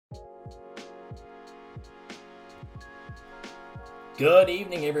Good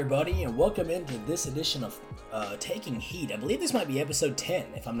evening, everybody, and welcome into this edition of Taking Heat. I believe this might be episode 10,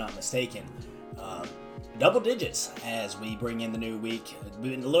 if I'm not mistaken. Double digits as we bring in the new week.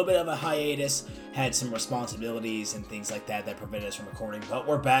 Been a little bit of a hiatus, had some responsibilities and things like that prevented us from recording, but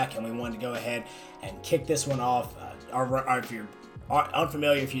we're back and we wanted to go ahead and kick this one off. If you're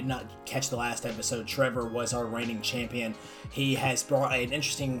unfamiliar, if you did not catch the last episode, Trevor was our reigning champion. He has brought an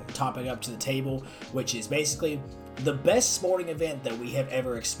interesting topic up to the table, which is basically the best sporting event that we have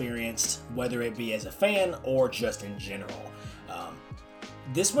ever experienced, whether it be as a fan or just in general.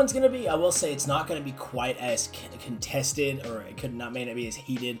 This one's going to be, I will say, it's not going to be quite as contested, or may not be as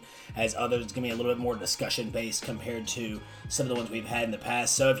heated as others. It's going to be a little bit more discussion-based compared to some of the ones we've had in the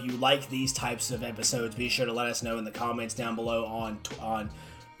past. So if you like these types of episodes, be sure to let us know in the comments down below on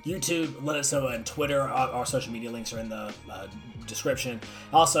YouTube. Let us know on Twitter. Our social media links are in the description.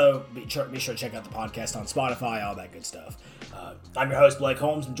 Also, be sure to check out the podcast on Spotify, all that good stuff. I'm your host, Blake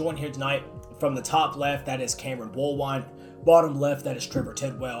Holmes. I'm joined here tonight from the top left, that is Cameron Woolwine. Bottom left, that is Trevor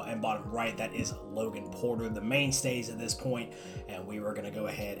Tidwell, and bottom right, that is Logan Porter, the mainstays at this point, and we were going to go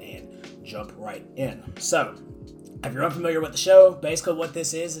ahead and jump right in. So, if you're unfamiliar with the show, basically what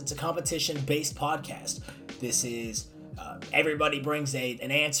this is, it's a competition-based podcast. This is everybody brings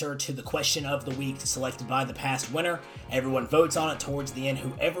an answer to the question of the week selected by the past winner. Everyone votes on it towards the end.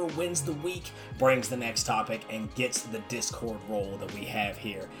 Whoever wins the week brings the next topic and gets the Discord role that we have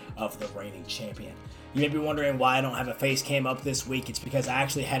here of the reigning champion. You may be wondering why I don't have a face cam up this week. It's because I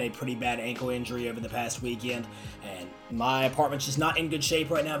actually had a pretty bad ankle injury over the past weekend, and my apartment's just not in good shape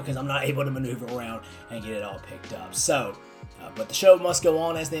right now because I'm not able to maneuver around and get it all picked up. So, but the show must go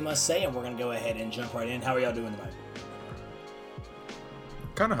on, as they must say, and we're going to go ahead and jump right in. How are y'all doing tonight?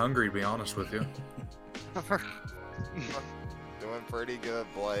 Kind of hungry, to be honest with you. Doing pretty good,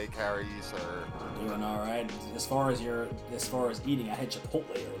 Blake. How are you, sir? Doing all right. As far as eating, I had Chipotle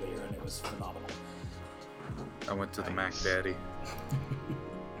earlier, and it was phenomenal. I went to the Mac Daddy.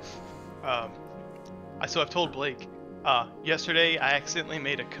 So I've told Blake, yesterday I accidentally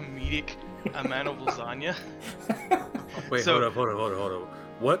made a comedic amount of lasagna. Wait, hold up.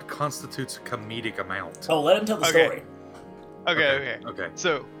 What constitutes a comedic amount? Oh, let him tell the story. Okay.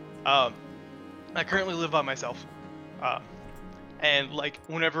 So, I currently live by myself. And like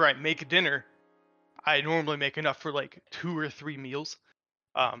whenever I make dinner, I normally make enough for like 2 or 3 meals.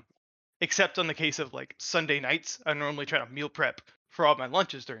 Except on the case of like Sunday nights, I normally try to meal prep for all my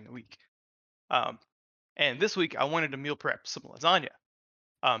lunches during the week. And this week I wanted to meal prep some lasagna.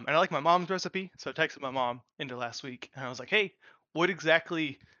 And I like my mom's recipe, so I texted my mom into last week, and I was like, "Hey, what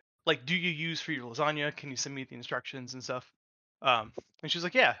exactly do you use for your lasagna? Can you send me the instructions and stuff?" And she was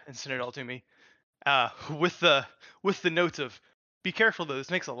like, "Yeah," and sent it all to me. With the notes of, "Be careful though, this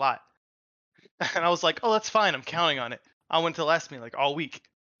makes a lot." And I was like, "Oh, that's fine. I'm counting on it. I want it to last me like all week,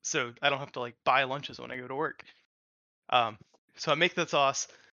 so I don't have to buy lunches when I go to work." So I make the sauce,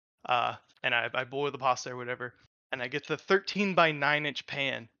 and I boil the pasta or whatever, and I get the 13 by 9 inch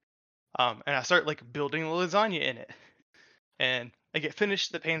pan, and I start building the lasagna in it, and I get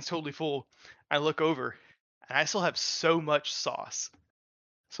finished. The pan's totally full. I look over, and I still have so much sauce.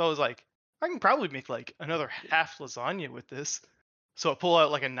 So I was like, I can probably make another half lasagna with this. So I pull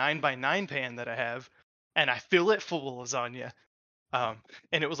out a 9 by 9 pan that I have, and I fill it full of lasagna.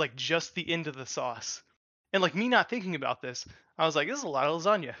 And it was just the end of the sauce. And me not thinking about this, I was like, this is a lot of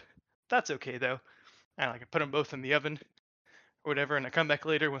lasagna. That's okay though. And I put them both in the oven or whatever, and I come back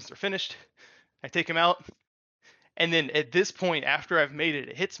later once they're finished. I take them out. And then at this point, after I've made it,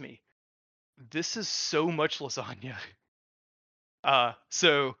 it hits me. This is so much lasagna.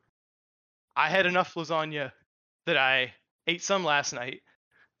 So I had enough lasagna that I ate some last night.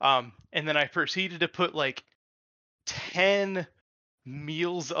 And then I proceeded to put 10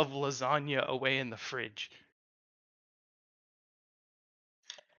 meals of lasagna away in the fridge.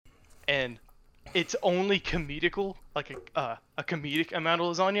 And it's only comedical, a comedic amount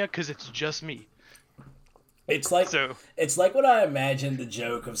of lasagna, because it's just me. It's like what I imagined the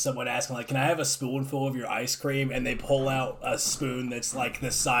joke of someone asking, can I have a spoonful of your ice cream? And they pull out a spoon that's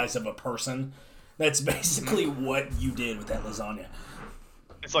the size of a person. That's basically what you did with that lasagna.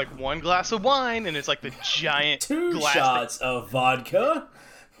 It's 1 glass of wine, and it's the giant 2 glass shots of vodka.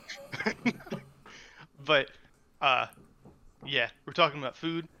 But, yeah, we're talking about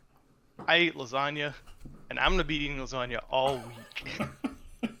food. I ate lasagna, and I'm going to be eating lasagna all week.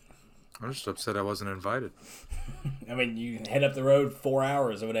 I'm just upset I wasn't invited. I mean, you can head up the road 4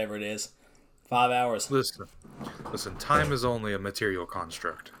 hours or whatever it is. 5 hours. Listen, time is only a material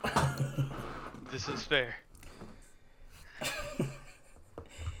construct. This is fair.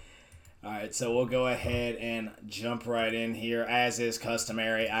 All right, so we'll go ahead and jump right in here. As is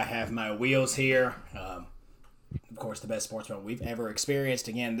customary, I have my wheels here. Of course, the best sportsman we've ever experienced.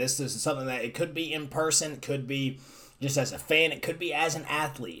 Again, this is something that it could be in person, it could be just as a fan, it could be as an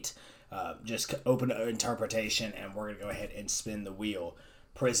athlete. Just open interpretation, and we're going to go ahead and spin the wheel.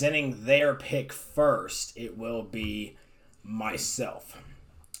 Presenting their pick first, it will be myself.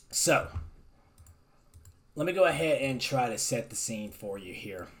 So, let me go ahead and try to set the scene for you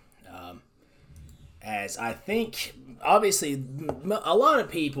here. As I think, obviously, a lot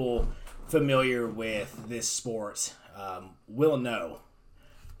of people familiar with this sport will know.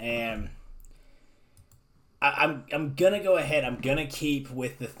 And I'm going to go ahead, I'm going to keep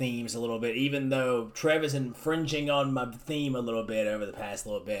with the themes a little bit, even though Trevor's infringing on my theme a little bit over the past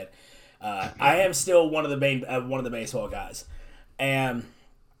little bit. I am still one of the baseball guys. And,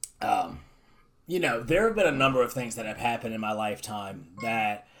 you know, there have been a number of things that have happened in my lifetime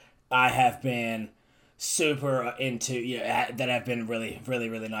that I have been super into, you know, that have been really, really,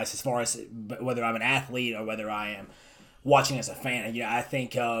 really nice as far as whether I'm an athlete or whether I am watching as a fan. You know, I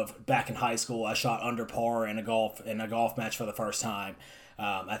think of back in high school, I shot under par in a golf match for the first time.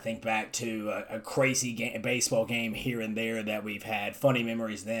 I think back to a crazy baseball game here and there that we've had, funny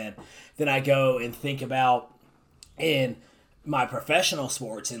memories then. Then I go and think about in my professional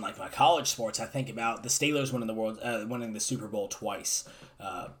sports, in like my college sports, I think about the Steelers winning the Super Bowl twice.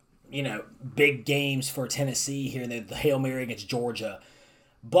 You know, big games for Tennessee here and there, the Hail Mary against Georgia.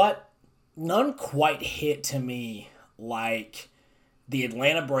 But none quite hit to me like the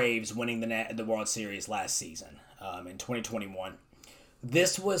Atlanta Braves winning the World Series last season in 2021.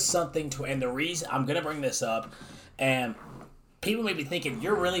 This was something and the reason I'm going to bring this up, and people may be thinking,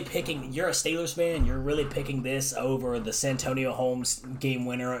 you're a Steelers fan, you're really picking this over the Santonio Holmes game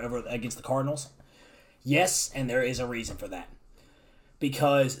winner against the Cardinals? Yes, and there is a reason for that.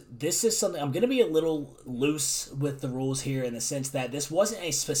 Because this is something, I'm going to be a little loose with the rules here in the sense that this wasn't a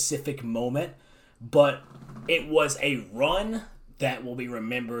specific moment, but it was a run that will be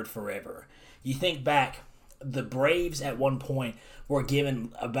remembered forever. You think back, the Braves at one point were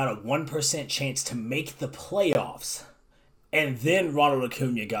given about a 1% chance to make the playoffs, and then Ronald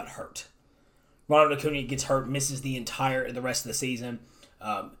Acuna got hurt. Ronald Acuna gets hurt, misses the rest of the season.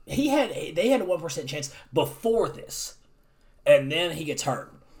 They had a 1% chance before this. And then he gets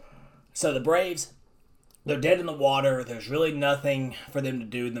hurt. So the Braves, they're dead in the water. There's really nothing for them to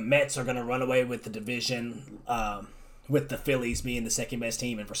do. The Mets are going to run away with the division, with the Phillies being the second best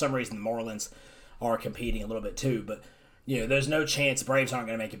team. And for some reason, the Marlins are competing a little bit too. But, you know, there's no chance the Braves aren't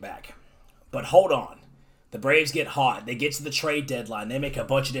going to make it back. But hold on. The Braves get hot. They get to the trade deadline. They make a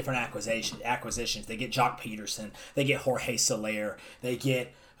bunch of different acquisitions. They get Jock Peterson. They get Jorge Soler. They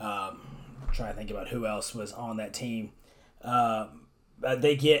get, I'm trying to think about who else was on that team.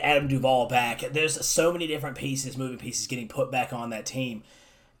 They get Adam Duvall back. There's so many different moving pieces getting put back on that team.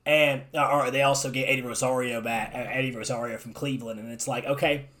 And they also get Eddie Rosario back, Eddie Rosario from Cleveland. And it's like,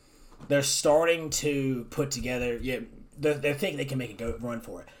 okay, they're starting to put together, they think they can make a run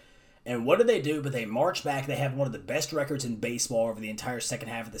for it. And what do? But they march back. They have one of the best records in baseball over the entire second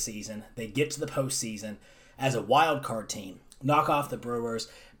half of the season. They get to the postseason as a wild card team, knock off the Brewers,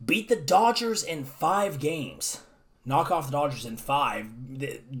 beat the Dodgers in 5 games. Knock off the Dodgers in 5.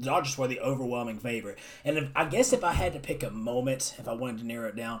 The Dodgers were the overwhelming favorite. And I guess if I had to pick a moment, if I wanted to narrow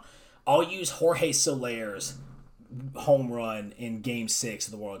it down, I'll use Jorge Soler's home run in Game 6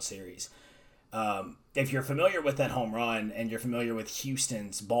 of the World Series. If you're familiar with that home run and you're familiar with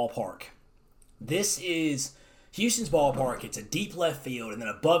Houston's ballpark, this is Houston's ballpark. It's a deep left field, and then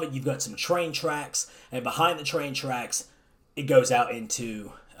above it you've got some train tracks, and behind the train tracks it goes out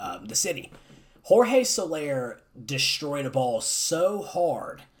into the city. Jorge Soler destroyed a ball so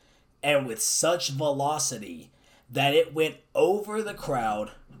hard and with such velocity that it went over the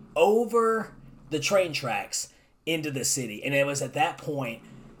crowd, over the train tracks, into the city. And it was at that point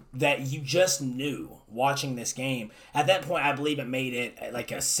that you just knew, watching this game, at that point I believe it made it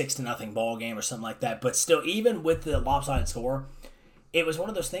like a 6-0 ball game or something like that. But still, even with the lopsided score, it was one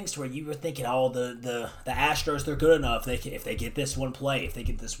of those things to where you were thinking, oh, the Astros, they're good enough. If they get this one play, if they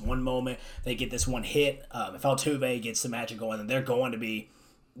get this one moment, they get this one hit, if Altuve gets the magic going, then they're going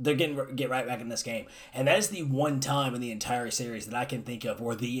to get right back in this game. And that is the one time in the entire series that I can think of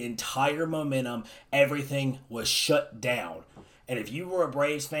where the entire momentum, everything was shut down. And if you were a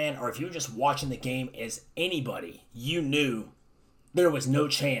Braves fan, or if you were just watching the game as anybody, you knew there was no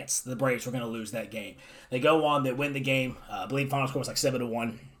chance the Braves were going to lose that game. They go on, they win the game. I believe final score was like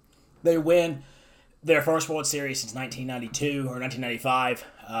 7-1. They win their first World Series since 1992 or 1995.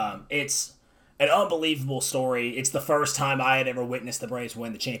 It's an unbelievable story. It's the first time I had ever witnessed the Braves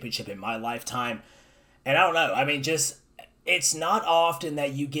win the championship in my lifetime. And I don't know. I mean, just it's not often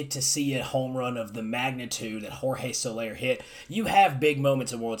that you get to see a home run of the magnitude that Jorge Soler hit. You have big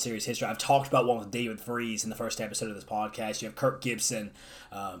moments in World Series history. I've talked about one with David Freese in the first episode of this podcast. You have Kirk Gibson.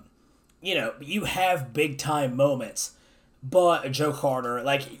 You have big time moments. But Joe Carter,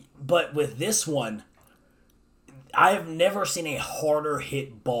 but with this one, I have never seen a harder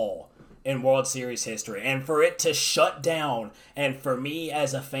hit ball in World Series history. And for it to shut down, and for me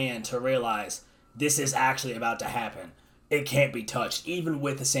as a fan to realize this is actually about to happen, it can't be touched, even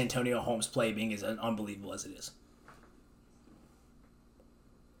with the Santonio Holmes play being as unbelievable as it is.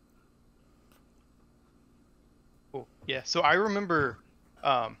 Cool. Yeah, so I remember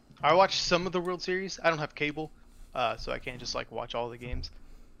I watched some of the World Series. I don't have cable, so I can't just watch all the games.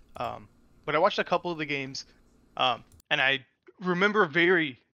 But I watched a couple of the games, and I remember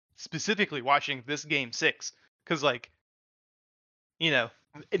very specifically watching this game 6, because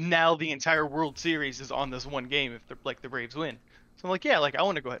now the entire World Series is on this one game if the Braves win. So I'm I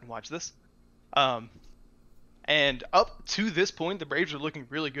want to go ahead and watch this. And up to this point, the Braves are looking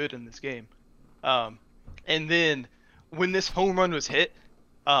really good in this game. And then when this home run was hit,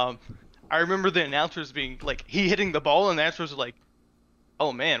 I remember the announcers being he hitting the ball, and the announcers were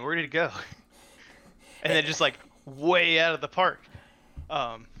 "Oh man, where did it go?" And then just way out of the park.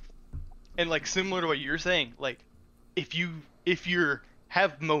 And similar to what you're saying, if you're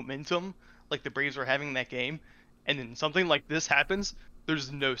have momentum like the Braves were having that game, and then something like this happens,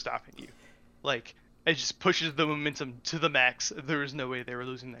 there's no stopping you. It just pushes the momentum to the max. There is no way they were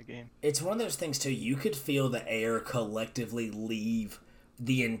losing that game. It's one of those things too. You could feel the air collectively leave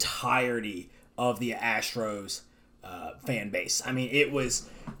the entirety of the Astros fan base. I mean, it was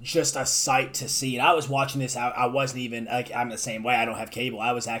just a sight to see. And I was watching this. I wasn't even I'm the same way. I don't have cable.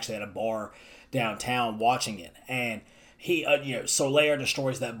 I was actually at a bar downtown watching it, and he, Soler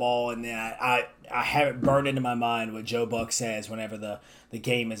destroys that ball, and then I have it burned into my mind what Joe Buck says whenever the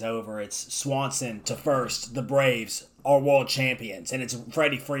game is over. It's Swanson to first. The Braves are world champions, and it's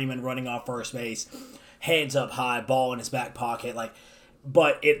Freddie Freeman running off first base, hands up high, ball in his back pocket,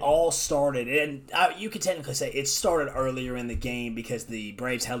 But it all started, and you could technically say it started earlier in the game because the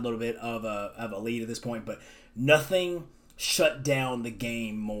Braves had a little bit of a lead at this point, but nothing shut down the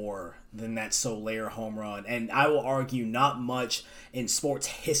game more than that Soler home run. And I will argue not much in sports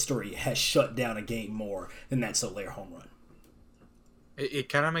history has shut down a game more than that Soler home run. It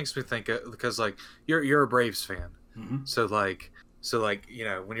kind of makes me think because you're a Braves fan, mm-hmm. so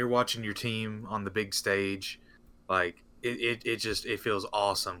when you're watching your team on the big stage, it feels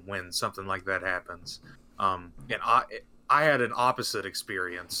awesome when something like that happens. And I had an opposite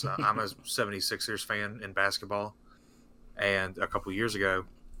experience. I'm a 76ers fan in basketball, and a couple years ago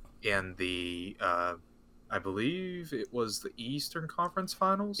in the I believe it was the Eastern Conference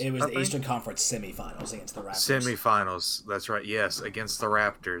Finals. It was the Eastern Conference semifinals against the Raptors. Semifinals, that's right. Yes, against the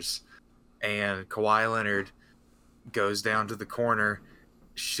Raptors. And Kawhi Leonard goes down to the corner,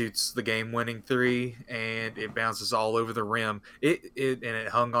 shoots the game-winning 3, and it bounces all over the rim. It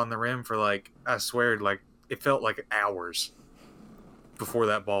hung on the rim for I swear, it felt like hours before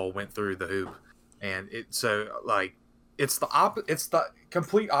that ball went through the hoop. And it's the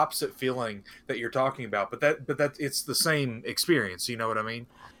complete opposite feeling that you're talking about, but it's the same experience. You know what I mean?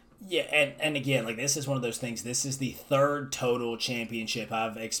 Yeah, and again, this is one of those things. This is the third total championship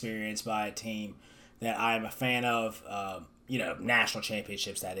I've experienced by a team that I'm a fan of. National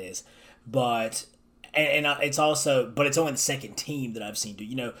championships, that is. But it's only the second team that I've seen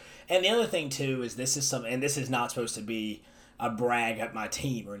do. And the other thing too is this is not supposed to be a brag at my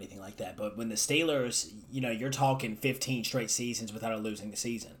team or anything like that. But when the Steelers, you're talking 15 straight seasons without a losing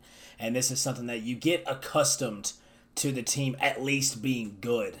season. And this is something that you get accustomed to the team at least being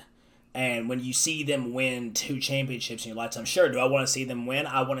good. And when you see them win 2 championships in your lifetime, sure, do I want to see them win?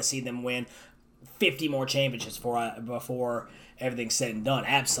 I want to see them win 50 more championships before everything's said and done.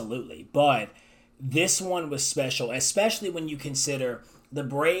 Absolutely. But this one was special, especially when you consider the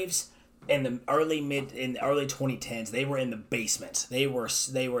Braves in the early 2010s, they were in the basement. They were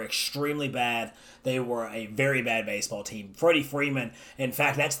extremely bad. They were a very bad baseball team. Freddie Freeman, in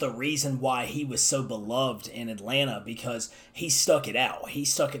fact, that's the reason why he was so beloved in Atlanta, because he stuck it out. He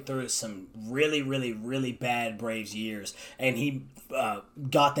stuck it through some really, really, really bad Braves years, and he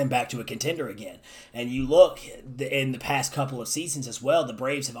got them back to a contender again. And you look in the past couple of seasons as well, the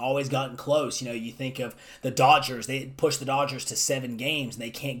Braves have always gotten close. You think of the Dodgers. They pushed the Dodgers to 7 games, and they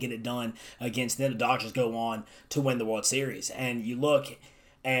can't get it done against them. The Dodgers go on to win the World Series. And you look,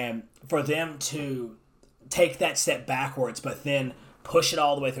 and for them to take that step backwards, but then push it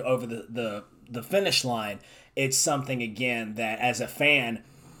all the way through over the the finish line, it's something again that as a fan,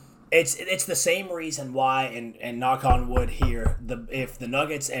 it's the same reason why, and knock on wood here, if the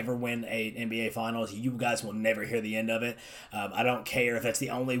Nuggets ever win a NBA Finals, you guys will never hear the end of it. I don't care if that's the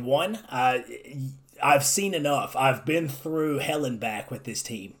only one. I've seen enough. I've been through hell and back with this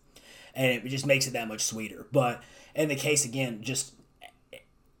team, and it just makes it that much sweeter. But in the case, again, just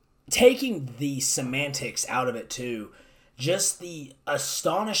taking the semantics out of it too, just the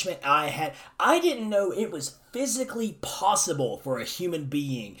astonishment I had. I didn't know it was physically possible for a human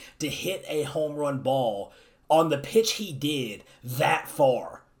being to hit a home run ball on the pitch he did that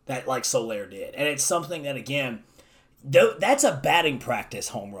far, that like Soler did. And it's something that, again, that's a batting practice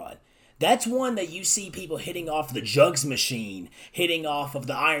home run. That's one that you see people hitting off the Jugs machine, hitting off of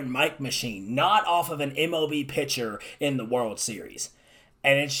the Iron Mike machine, not off of an MLB pitcher in the World Series.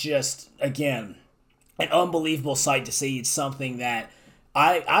 And it's just, again, an unbelievable sight to see. It's something that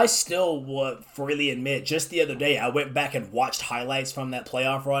I still would freely admit, just the other day, I went back and watched highlights from that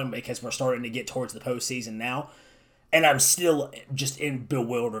playoff run because we're starting to get towards the postseason now, and I'm still just in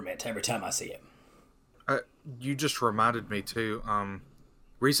bewilderment every time I see it. You just reminded me, too.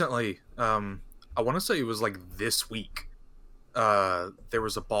 Recently, I want to say it was like this week, there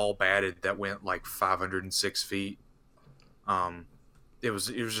was a ball batted that went like 506 feet. It was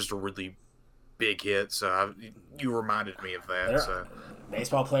just a really big hit, so you reminded me of that.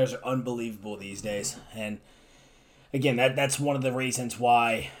 Baseball players are unbelievable these days, and again, that's one of the reasons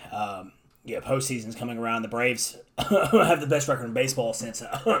why postseason's coming around. The Braves have the best record in baseball since in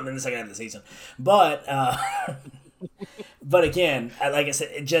the second half of the season, but again, like I said,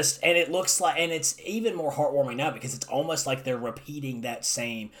 it looks like, and it's even more heartwarming now because it's almost like they're repeating that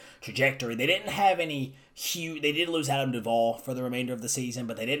same trajectory. They didn't have any they did lose Adam Duvall for the remainder of the season,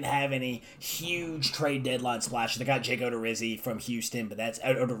 but they didn't have any huge trade deadline splashes. They got Jake Odorizzi from Houston, but that's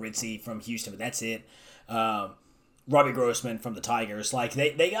it. Robbie Grossman from the Tigers. Like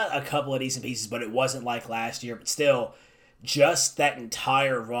they got a couple of decent pieces, but it wasn't like last year. But still, just that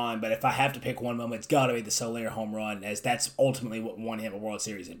entire run. But if I have to pick one moment, it's got to be the Soler home run, as that's ultimately what won him a World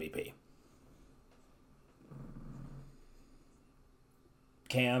Series MVP.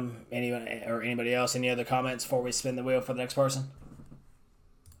 Cam, anyone or anybody else, any other comments before we spin the wheel for the next person?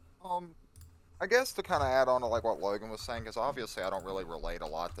 I guess to kind of add on to like what Logan was saying, because obviously I don't really relate a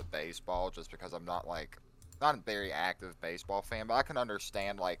lot to baseball, just because I'm not a very active baseball fan, but I can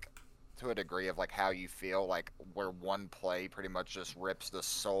understand like to a degree of like how you feel like where one play pretty much just rips the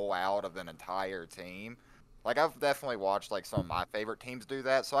soul out of an entire team. Like I've definitely watched like some of my favorite teams do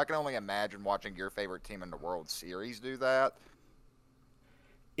that, so I can only imagine watching your favorite team in the World Series do that.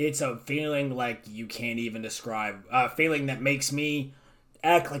 It's a feeling like you can't even describe. A feeling that makes me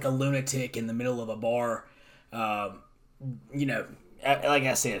act like a lunatic in the middle of a bar. Like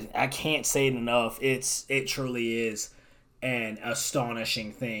I said, I can't say it enough. It truly is an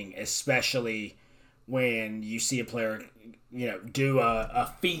astonishing thing, especially when you see a player, do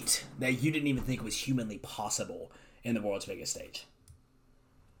a feat that you didn't even think was humanly possible in the world's biggest stage.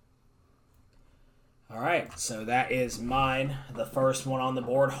 All right, so that is mine. The first one on the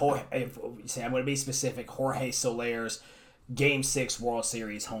board. I'm going to be specific. Jorge Soler's Game 6 World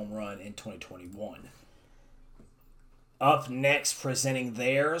Series home run in 2021. Up next, presenting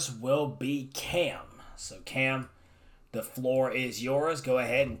theirs will be Cam. So, Cam, the floor is yours. Go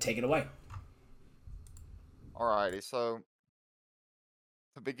ahead and take it away. Alrighty, so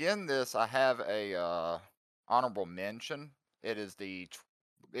to begin this, I have a honorable mention. It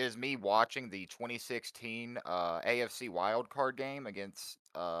is me watching the 2016 AFC wildcard game against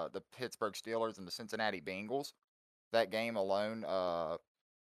the Pittsburgh Steelers and the Cincinnati Bengals. That game alone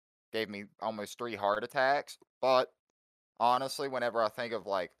gave me almost 3 heart attacks. But honestly, whenever I think of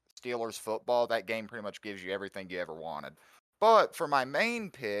like Steelers football, that game pretty much gives you everything you ever wanted. But for my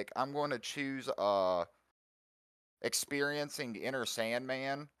main pick, I'm going to choose experiencing Inner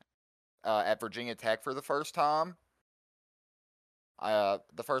Sandman at Virginia Tech for the first time.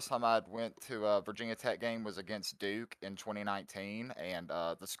 The first time I went to a Virginia Tech game was against Duke in 2019, and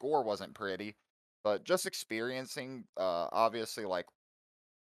the score wasn't pretty, but just experiencing, obviously, like,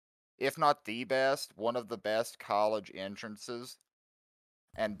 if not the best, one of the best college entrances,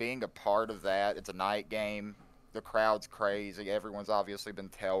 and being a part of that. It's a night game, the crowd's crazy, everyone's obviously been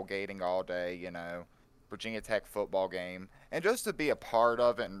tailgating all day, Virginia Tech football game, and just to be a part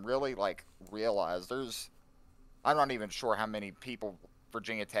of it and really, like, realize I'm not even sure how many people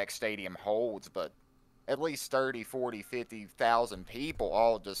Virginia Tech Stadium holds, but at least 30, 40, 50,000 people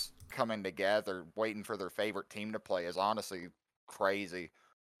all just coming together waiting for their favorite team to play is honestly crazy.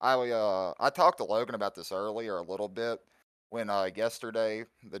 I talked to Logan about this earlier a little bit. when yesterday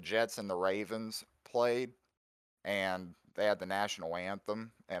the Jets and the Ravens played, and they had the national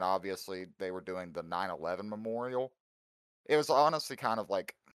anthem, and obviously they were doing the 9/11 memorial. It was honestly kind of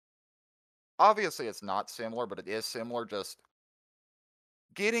like, obviously it's not similar, but it is similar. Just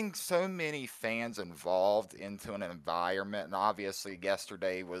getting so many fans involved into an environment, and obviously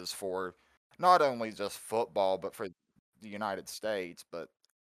yesterday was for not only just football, but for the United States, but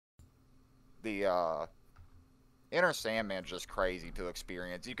the Enter Sandman's just crazy to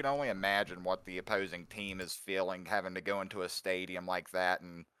experience. You can only imagine what the opposing team is feeling having to go into a stadium like that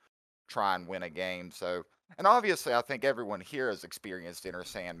and try and win a game. So, and obviously, I think everyone here has experienced Enter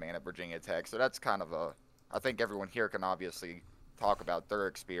Sandman at Virginia Tech. So that's kind of a, I think everyone here can obviously talk about their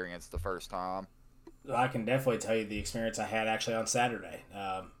experience the first time. I can definitely tell you the experience I had actually on Saturday.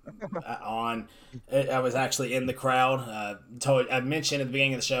 I was actually in the crowd. I mentioned at the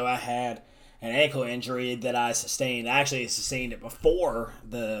beginning of the show I had an ankle injury that I sustained. I actually sustained it before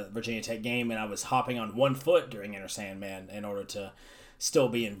the Virginia Tech game, and I was hopping on one foot during Enter Sandman in order to still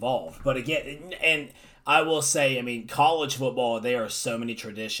be involved. But again, and I will say, I mean, college football, there are so many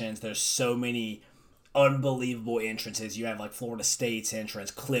traditions. There's so many unbelievable entrances. You have like Florida State's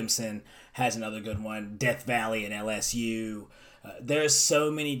entrance, Clemson has another good one, Death Valley and LSU. There's so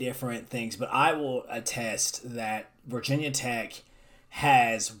many different things, but I will attest that Virginia Tech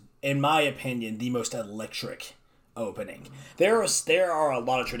has, in my opinion, the most electric opening. There are a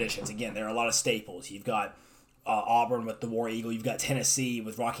lot of traditions. Again, there are a lot of staples. You've got Auburn with the War Eagle. You've got Tennessee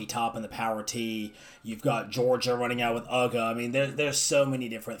with Rocky Top and the Power T. You've got Georgia running out with UGA. I mean, there's so many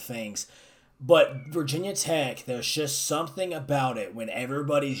different things. But Virginia Tech, there's just something about it when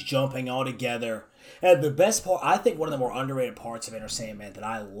everybody's jumping all together. And the best part, I think one of the more underrated parts of Enter Sandman that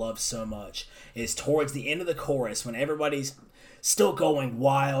I love so much is towards the end of the chorus when everybody's still going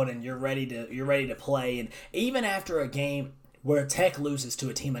wild and you're ready to play. And even after a game where Tech loses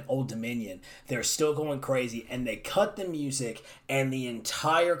to a team like Old Dominion, they're still going crazy and they cut the music and the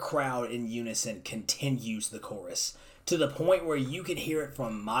entire crowd in unison continues the chorus to the point where you can hear it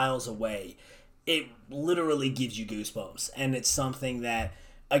from miles away. It literally gives you goosebumps. And it's something that,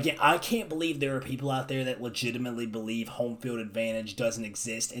 again, I can't believe there are people out there that legitimately believe home field advantage doesn't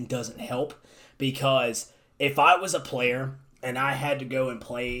exist and doesn't help. Because if I was a player and I had to go and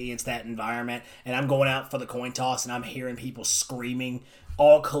play against that environment and I'm going out for the coin toss and I'm hearing people screaming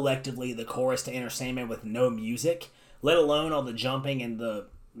all collectively the chorus to Enter Sandman with no music, let alone all the jumping and the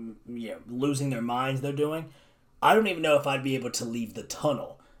losing their minds they're doing, I don't even know if I'd be able to leave the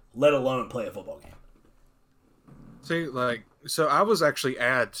tunnel, let alone play a football game. See, so I was actually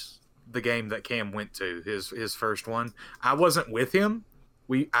at the game that Cam went to, his first one. I wasn't with him.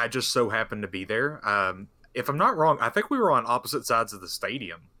 I just so happened to be there. If I'm not wrong, I think we were on opposite sides of the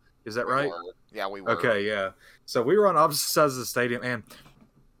stadium. Is that right? Yeah, we were. Okay, yeah. So we were on opposite sides of the stadium, and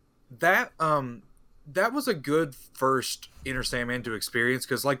that was a good first Enter Sandman to experience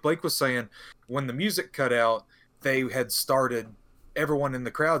because, like Blake was saying, when the music cut out, they had started. Everyone in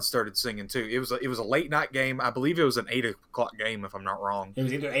the crowd started singing too. It was a late night game. I believe it was an 8:00 game, if I'm not wrong. It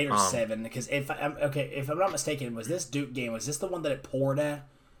was either 8 or 7. Because if I'm not mistaken, was this Duke game? Was this the one that it poured at?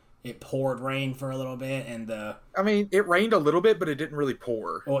 It poured rain for a little bit, and I mean, it rained a little bit, but it didn't really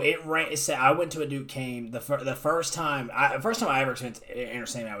pour. Well, it rained. I went to a Duke game the first time I ever experienced Enter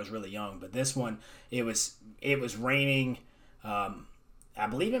Sandman. I was really young, but this one it was raining. I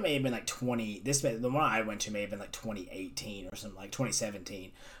believe it may have been like the one I went to may have been like 2018 or something, like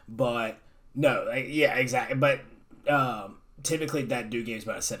 2017. But no, yeah, exactly. But typically that Duke game is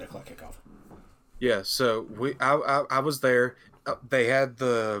about a 7:00 kickoff. Yeah, so I was there. They had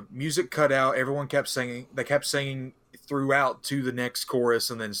the music cut out. Everyone kept singing. They kept singing throughout to the next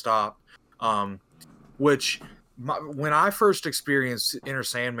chorus and then stopped. When I first experienced Enter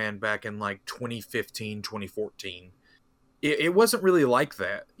Sandman back in like 2015, 2014, it wasn't really like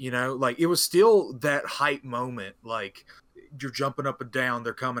that. Like it was still that hype moment. Like you're jumping up and down,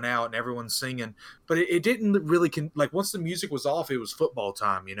 they're coming out, and everyone's singing. But it didn't really once the music was off, it was football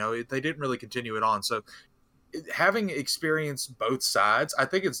time. They didn't really continue it on. So having experienced both sides, I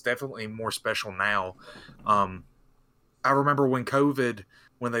think it's definitely more special now. I remember when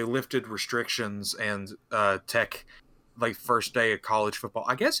they lifted restrictions and Tech, like first day of college football,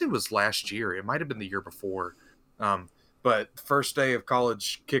 I guess it was last year. It might have been the year before. But first day of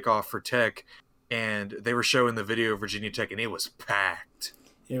college kickoff for Tech, and they were showing the video of Virginia Tech, and it was packed.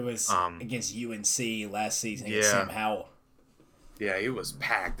 It was against UNC last season against Sam Howell. Yeah, it was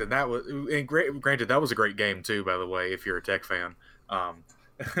packed, and granted, that was a great game too, by the way, if you're a Tech fan.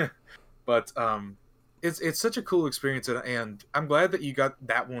 But it's such a cool experience, and I'm glad that you got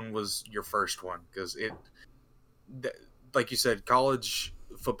that one was your first one because like you said, college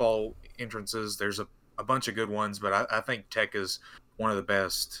football entrances, there's a bunch of good ones, but I think Tech is one of the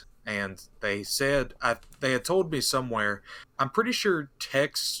best. And they said, they had told me somewhere, I'm pretty sure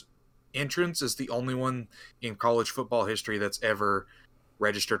Tech's entrance is the only one in college football history that's ever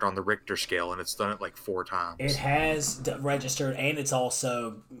registered on the Richter scale, and it's done it like 4 times. It has registered, and it's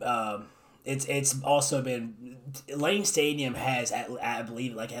also it's also been Lane Stadium has I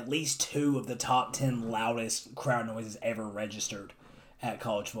believe like at least 2 of the top 10 loudest crowd noises ever registered at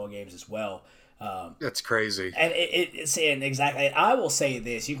college football games as well. That's crazy. And it's and exactly. I will say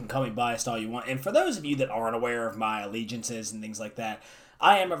this: you can call me biased all you want, and for those of you that aren't aware of my allegiances and things like that,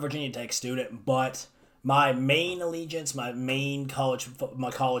 I am a Virginia Tech student, but my main allegiance, my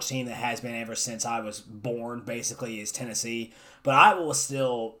college team that has been ever since I was born, basically, is Tennessee. But I will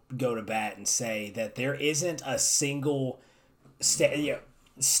still go to bat and say that there isn't a single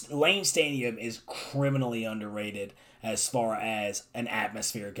Lane Stadium is criminally underrated as far as an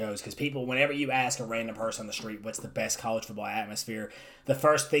atmosphere goes, because people, whenever you ask a random person on the street what's the best college football atmosphere, the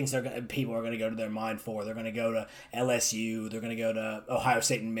first things people are going to go to their mind for, they're going to go to LSU, they're going to go to Ohio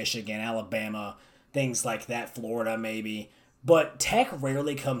State and Michigan, Alabama, things like that, Florida maybe. But Tech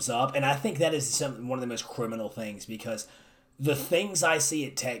rarely comes up, and I think that is one of the most criminal things, because the things I see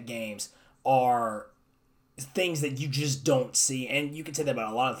at Tech games are things that you just don't see, and you can say that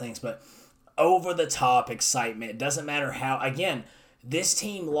about a lot of things, but over-the-top excitement. It doesn't matter how. Again, this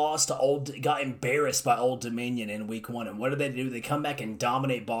team got embarrassed by Old Dominion in week 1, and what do? They come back and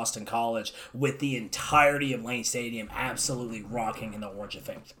dominate Boston College with the entirety of Lane Stadium absolutely rocking in the orange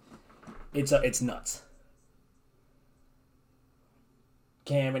effect. It's nuts.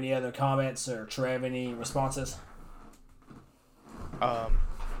 Cam, any other comments, or Trev, any responses?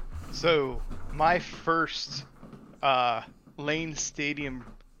 So my first Lane Stadium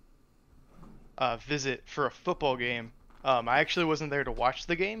visit for a football game, I actually wasn't there to watch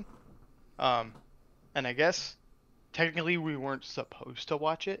the game, and I guess technically we weren't supposed to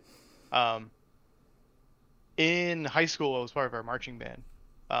watch it. In high school, I was part of our marching band,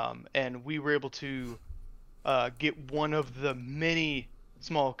 and we were able to get one of the many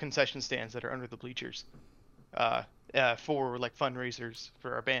small concession stands that are under the bleachers for like fundraisers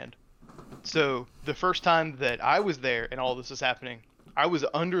for our band. So the first time that I was there and all this was happening, I was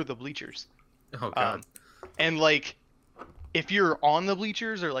under the bleachers. Oh god. And like, if you're on the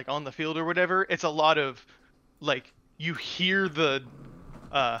bleachers or like on the field or whatever, it's a lot of like, you hear the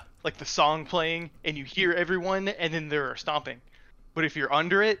like the song playing and you hear everyone and then they're stomping. But if you're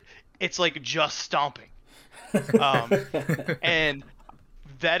under it, it's like just stomping. And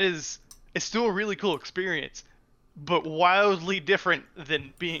it's still a really cool experience, but wildly different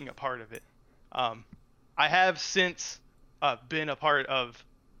than being a part of it. I have since been a part of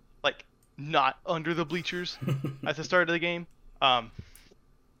like not under the bleachers at the start of the game, but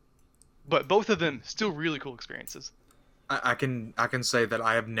both of them still really cool experiences. I can say that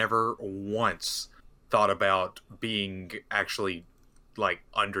I have never once thought about being actually like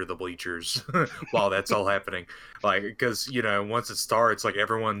under the bleachers while that's all happening, like, because once it starts, like,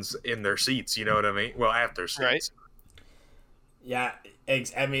 everyone's in their seats, you know what I mean? Well, at their seats, right? Yeah,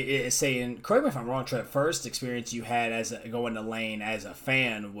 I mean, it's saying, correct me if I'm wrong, Trev, first experience you had going to Lane as a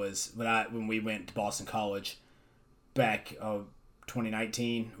fan was when we went to Boston College back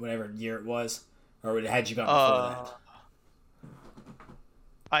 2019, whatever year it was, or had you gone before that?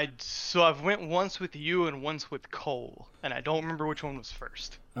 I've went once with you and once with Cole, and I don't remember which one was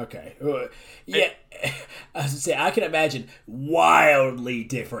first. Okay. Yeah, I can imagine wildly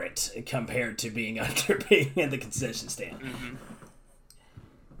different compared to being in the concession stand. Mm-hmm.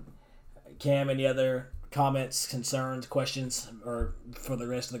 Cam, any other comments, concerns, questions, or for the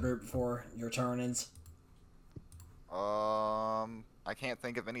rest of the group before your turn ends? I can't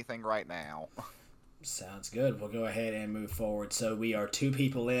think of anything right now. Sounds good. We'll go ahead and move forward. So we are 2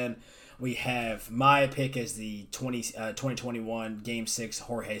 people in. We have my pick as the 2021 Game 6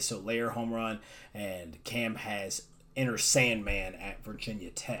 Jorge Soler home run, and Cam has Enter Sandman at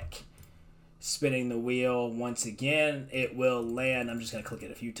Virginia Tech. Spinning the wheel once again, it will land. I'm just going to click it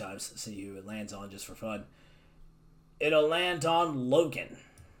a few times to see who it lands on just for fun. It'll land on Logan.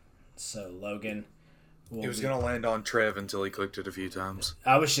 So Logan... It was going to land on Trev until he clicked it a few times.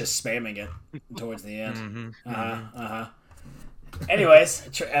 I was just spamming it towards the end.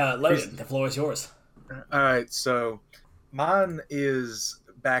 Anyways, Logan, the floor is yours. All right, so mine is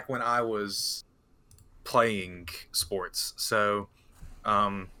back when I was playing sports. So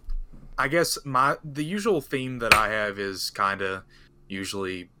I guess the usual theme that I have is kind of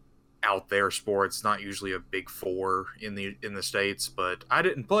usually out there sports, not usually a big 4 in the States, but I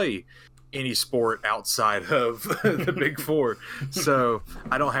didn't play any sport outside of the Big Four. So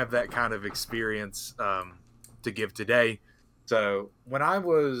I don't have that kind of experience to give today. So when I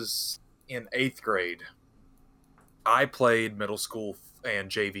was in 8th grade, I played middle school and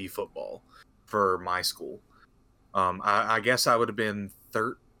JV football for my school. I guess I would have been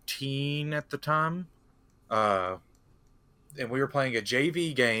 13 at the time. And we were playing a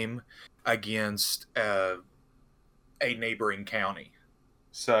JV game against a neighboring county.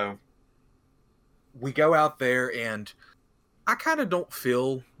 So we go out there, and I kind of don't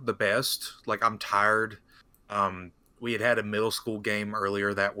feel the best. Like, I'm tired. We had a middle school game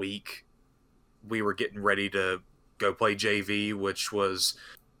earlier that week. We were getting ready to go play JV, which was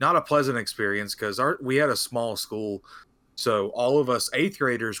not a pleasant experience because we had a small school. So all of us 8th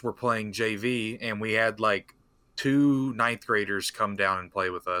graders were playing JV, and we had like 2 9th graders come down and play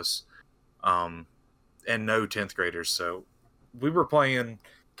with us, and no 10th graders. So we were playing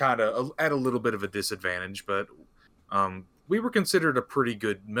kind of at a little bit of a disadvantage, but we were considered a pretty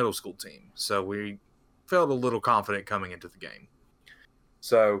good middle school team. So we felt a little confident coming into the game.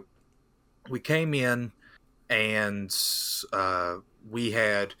 So we came in, and we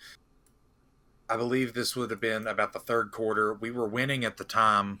had, I believe this would have been about the 3rd quarter. We were winning at the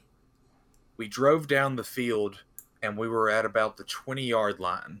time. We drove down the field, and we were at about the 20-yard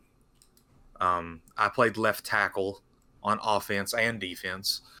line. I played left tackle on offense and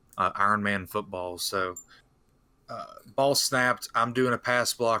defense, Iron Man football. So ball snapped. I'm doing a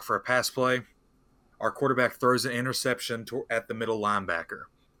pass block for a pass play. Our quarterback throws an interception at the middle linebacker.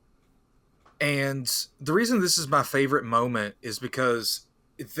 And the reason this is my favorite moment is because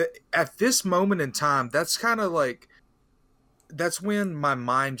at this moment in time, that's kind of like, that's when my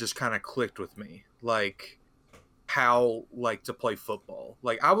mind just kind of clicked with me, like how like to play football.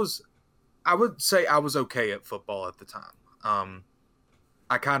 Like I would say I was okay at football at the time.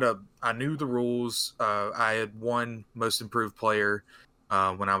 I knew the rules. I had won most improved player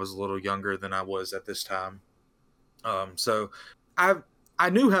when I was a little younger than I was at this time. So I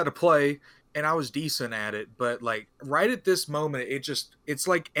knew how to play, and I was decent at it, but like right at this moment, it's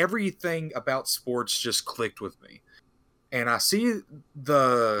like everything about sports just clicked with me. And I see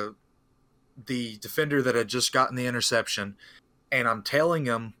the defender that had just gotten the interception, and I'm tailing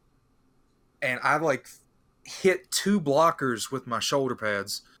him, and I like hit 2 blockers with my shoulder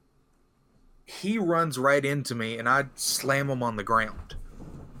pads. He runs right into me, and I slam him on the ground.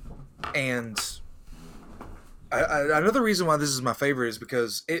 And another reason why this is my favorite is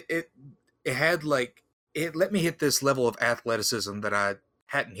because it had like, it let me hit this level of athleticism that I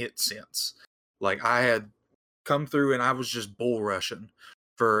hadn't hit since. Like I had come through and I was just bull rushing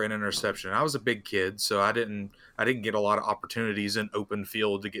for an interception. I was a big kid, so I didn't get a lot of opportunities in open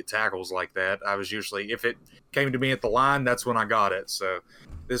field to get tackles like that. I was usually, if it came to me at the line, that's when I got it. So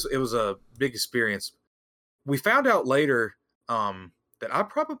it was a big experience. We found out later that I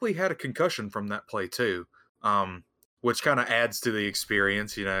probably had a concussion from that play too, which kind of adds to the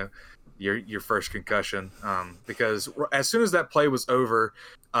experience, you know, your first concussion. Because as soon as that play was over,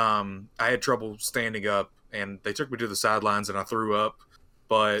 I had trouble standing up, and they took me to the sidelines, and I threw up.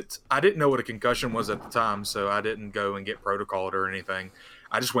 But I didn't know what a concussion was at the time, so I didn't go and get protocoled or anything.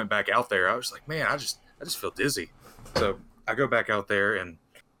 I just went back out there. I was like, man, I just feel dizzy. So I go back out there, and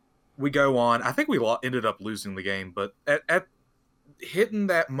we go on. I think we ended up losing the game, but at hitting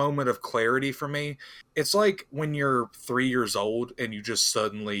that moment of clarity for me, it's like when you're 3 years old and you just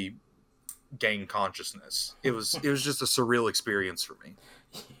suddenly gain consciousness. It was just a surreal experience for me.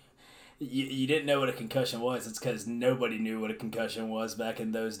 You didn't know what a concussion was. It's because nobody knew what a concussion was back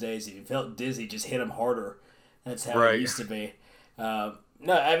in those days. If you felt dizzy, just hit them harder. That's how it used to be. No,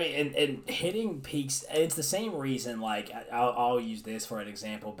 I mean, and hitting peaks, it's the same reason, like, I'll use this for an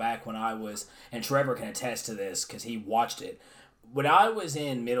example. Back when I was, and Trevor can attest to this because he watched it. When I was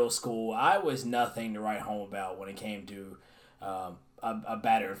in middle school, I was nothing to write home about when it came to a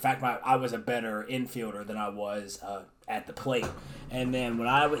batter. In fact, I was a better infielder than I was at the plate. And then when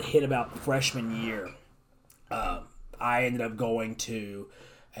I would hit about freshman year, I ended up going to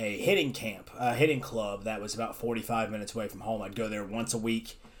a hitting camp, a hitting club that was about 45 minutes away from home. I'd go there once a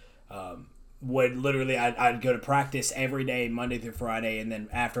week. I'd go to practice every day, Monday through Friday, and then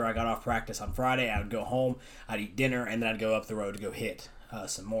after I got off practice on Friday, I would go home, I'd eat dinner, and then I'd go up the road to go hit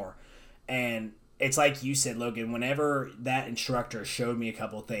some more. And it's like you said, Logan, whenever that instructor showed me a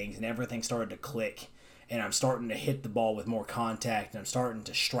couple of things and everything started to click, and I'm starting to hit the ball with more contact, and I'm starting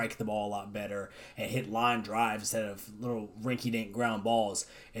to strike the ball a lot better and hit line drives instead of little rinky-dink ground balls,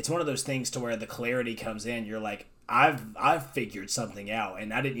 it's one of those things to where the clarity comes in. You're like, I've figured something out,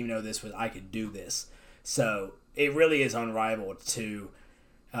 and I didn't even know I could do this. So it really is unrivaled to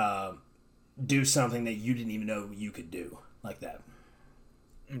do something that you didn't even know you could do like that.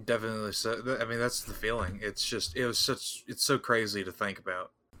 Definitely. So, I mean, that's the feeling. It's so crazy to think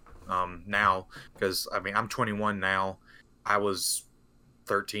about now, because I mean, I'm 21 now. I was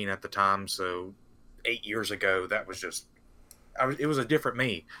 13 at the time, so 8 years ago, that was just, it was a different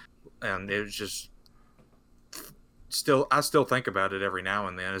me, and it was just I still think about it every now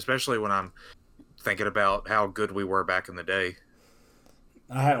and then, especially when I'm thinking about how good we were back in the day.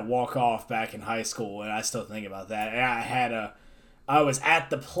 I had a walk off back in high school, and I still think about that. And I was at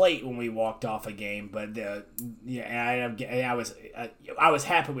the plate when we walked off a game, but I was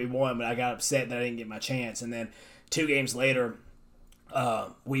happy we won, but I got upset that I didn't get my chance. And then 2 games later,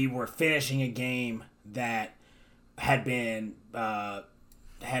 we were finishing a game that had been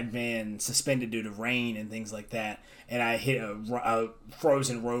suspended due to rain and things like that, and I hit a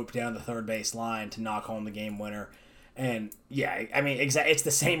frozen rope down the third base line to knock home the game winner. And yeah, I mean, it's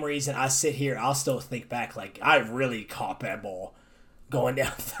the same reason I sit here. I'll still think back like I really caught that ball going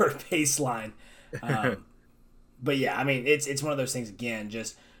down the third baseline. But yeah, I mean, it's one of those things again,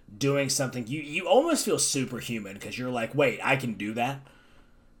 just doing something you almost feel superhuman because you're like, wait, I can do that,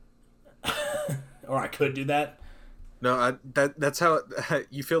 or I could do that. No, that's how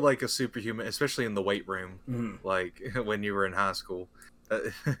you feel like a superhuman, especially in the weight room, like when you were in high school.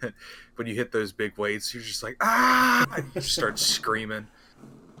 When you hit those big weights, you're just like, ah! You start screaming.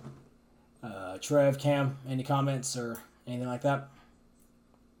 Trev, Cam, any comments or anything like that?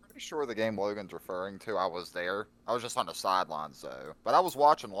 Pretty sure the game Logan's referring to, I was there. I was just on the sidelines, though. But I was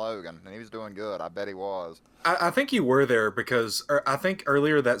watching Logan, and he was doing good. I bet he was. I think you were there because I think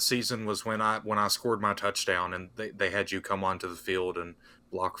earlier that season was when I scored my touchdown, and they had you come onto the field and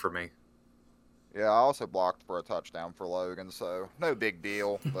block for me. Yeah, I also blocked for a touchdown for Logan, so no big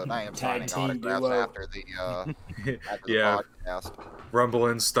deal. But I am signing autographs after the podcast.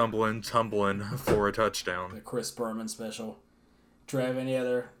 Rumbling, stumbling, tumbling for a touchdown. The Chris Berman special. Trev, any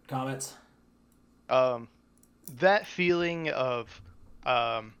other comments? That feeling of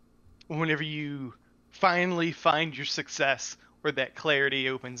whenever you finally find your success, where that clarity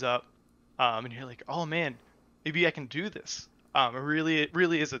opens up, and you're like, oh man, maybe I can do this. It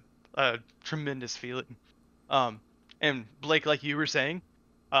really is a tremendous feeling. And Blake, like you were saying,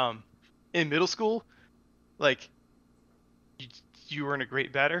 in middle school, like you weren't a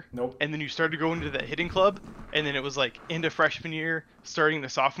great batter. Nope. And then you started going to that hitting club, and then it was like into freshman year, starting the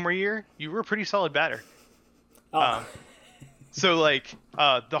sophomore year, you were a pretty solid batter. So like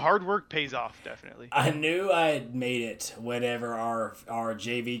the hard work pays off, definitely. I knew I had made it whenever our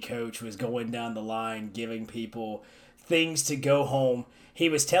JV coach was going down the line giving people things to go home. He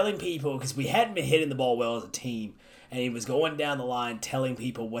was telling people, because we hadn't been hitting the ball well as a team, and he was going down the line telling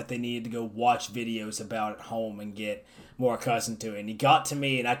people what they needed to go watch videos about at home and get more accustomed to it. And he got to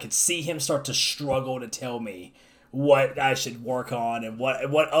me, and I could see him start to struggle to tell me what I should work on and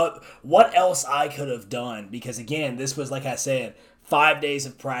what else I could have done. Because again, this was, like I said, 5 days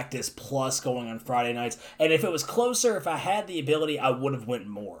of practice plus going on Friday nights. And if it was closer, if I had the ability, I would have went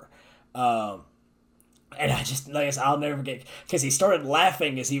more. And I just, like I said, I'll never forget, because he started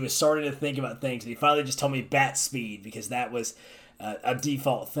laughing as he was starting to think about things. And he finally just told me bat speed, because that was a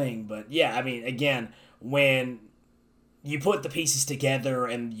default thing. But yeah, I mean, again, when you put the pieces together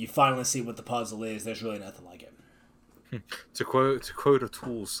and you finally see what the puzzle is, there's really nothing like it. To quote a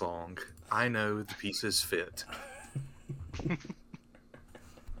Tool song, I know the pieces fit.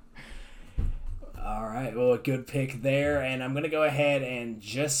 All right, well, a good pick there, and I'm going to go ahead and,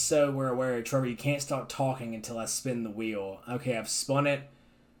 just so we're aware, Trevor, you can't start talking until I spin the wheel. Okay, I've spun it.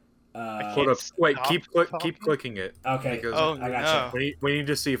 Hold up, wait, keep clicking it. Okay, because I got you. We need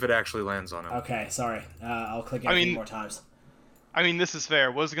to see if it actually lands on him. Okay, sorry. I'll click it a few more times. I mean, this is fair.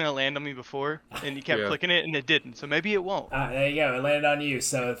 It was going to land on me before, and you kept clicking it, and it didn't, so maybe it won't. There you go. It landed on you,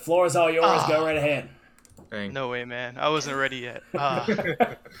 so the floor is all yours. Go right ahead. Dang. No way, man. I wasn't ready yet.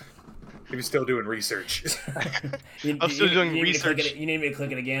 He was still doing research. I'm still doing research. You need me to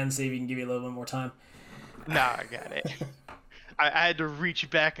click it again, see if you can give you a little bit more time? Nah, I got it. I had to reach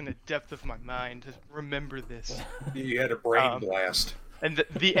back in the depth of my mind to remember this. You had a brain blast. And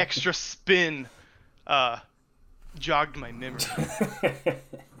the extra spin jogged my memory.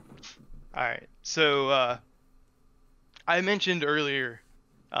 Alright, so I mentioned earlier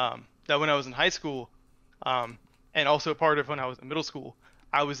that when I was in high school, and also part of when I was in middle school,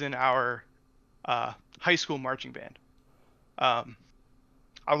 I was in our high school marching band. A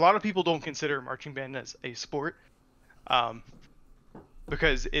lot of people don't consider marching band as a sport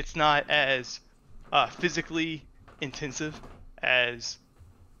because it's not as physically intensive as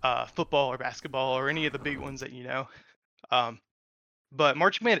football or basketball or any of the big ones that you know. But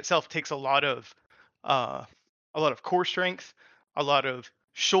marching band itself takes uh, a lot of core strength, a lot of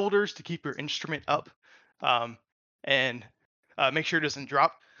shoulders to keep your instrument up, um, and make sure it doesn't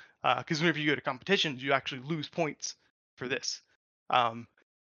drop. Because whenever you go to competitions, you actually lose points for this. Um,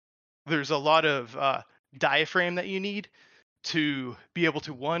 there's a lot of diaphragm that you need to be able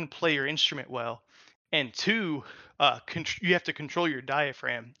to, one, play your instrument well, and two, you have to control your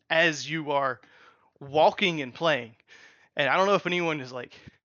diaphragm as you are walking and playing. And I don't know if anyone has like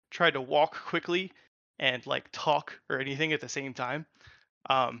tried to walk quickly and like talk or anything at the same time.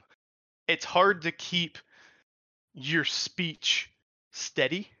 Um, it's hard to keep your speech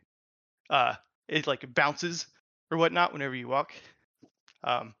steady. Uh, it like bounces or whatnot whenever you walk.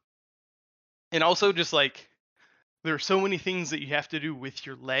 Um, and also just like there are so many things that you have to do with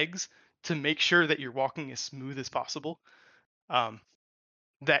your legs to make sure that you're walking as smooth as possible. Um,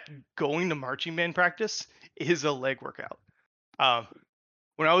 that going to marching band practice is a leg workout. Um,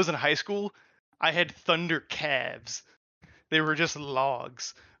 when I was in high school, I had thunder calves. They were just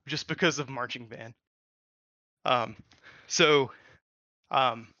logs, just because of marching band. Um, so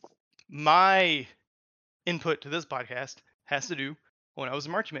um, my input to this podcast has to do when I was a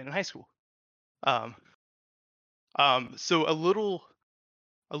marching band in high school. Um, so a little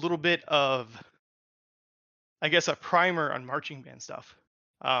bit of, I guess, a primer on marching band stuff.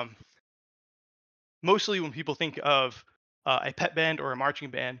 Um, mostly when people think of a pep band or a marching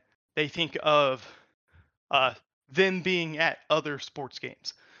band, they think of uh, them being at other sports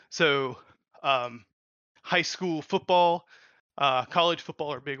games. So um, high school football, college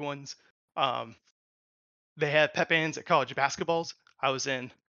football are big ones. Um, they have pep bands at college basketballs. I was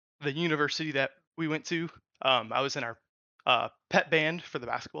in the university that we went to. I was in our pep band for the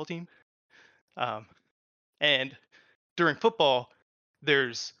basketball team. Um, and during football,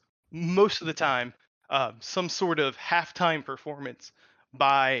 there's most of the time some sort of halftime performance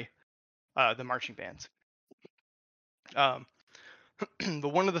by the marching bands. But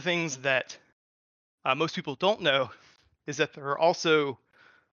one of the things that most people don't know is that there are also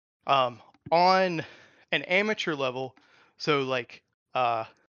um, on an amateur level, so like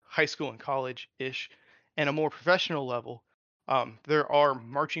high school and college ish, and a more professional level, there are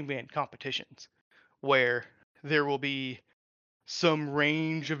marching band competitions where there will be some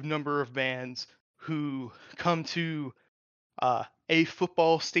range of number of bands who come to a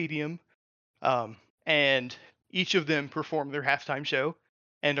football stadium, and each of them perform their halftime show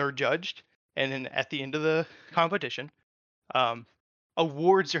and are judged. And then at the end of the competition, um,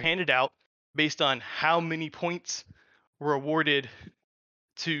 awards are handed out based on how many points were awarded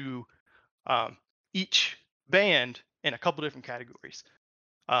to um, each band in a couple different categories.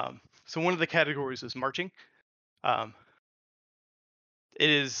 So one of the categories is marching. Um, it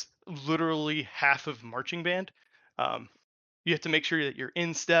is literally half of marching band. Um, you have to make sure that you're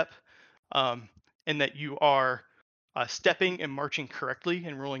in step, and that you are stepping and marching correctly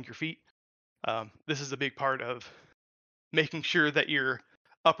and rolling your feet. This is a big part of making sure that your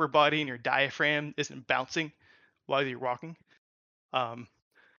upper body and your diaphragm isn't bouncing while you're walking. Um,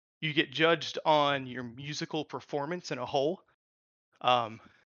 you get judged on your musical performance in a whole. Um,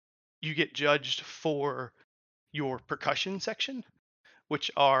 you get judged for your percussion section,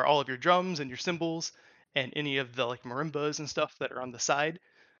 which are all of your drums and your cymbals and any of the like marimbas and stuff that are on the side.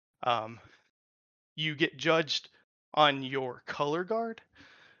 Um, you get judged on your color guard.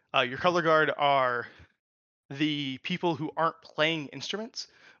 Your color guard are the people who aren't playing instruments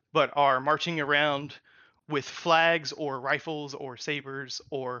but are marching around with flags or rifles or sabers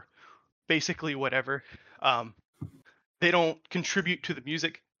or basically whatever. Um, they don't contribute to the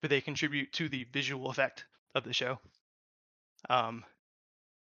music, but they contribute to the visual effect of the show. Um,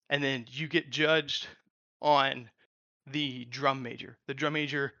 and then you get judged on the drum major. The drum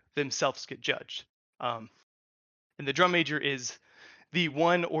major themselves get judged. And the drum major is the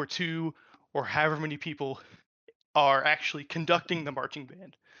one or two or however many people are actually conducting the marching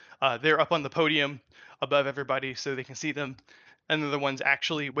band. They're up on the podium above everybody so they can see them, and they're the ones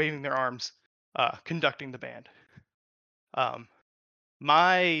actually waving their arms, conducting the band.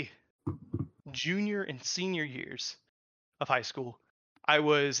 My junior and senior years of high school, I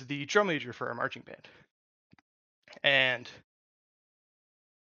was the drum major for our marching band. And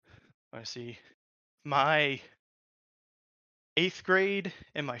let's see, my 8th grade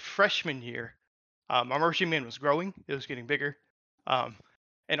and my freshman year, our marching band was growing. It was getting bigger.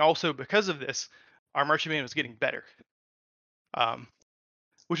 And also because of this, our marching band was getting better,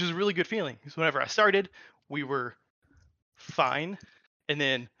 which is a really good feeling. Because whenever I started, we were fine. And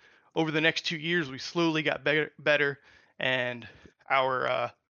then over the next 2 years, we slowly got better, and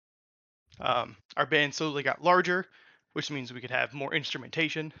our band slowly got larger. which means we could have more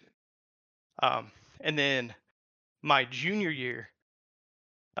instrumentation. And then my junior year,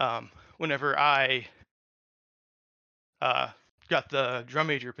 whenever I got the drum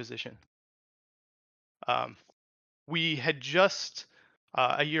major position, we had just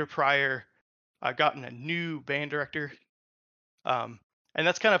a year prior gotten a new band director. And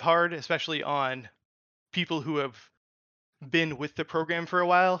that's kind of hard, especially on people who have been with the program for a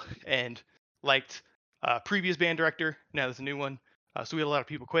while and liked previous band director. Now there's a new one. So we had a lot of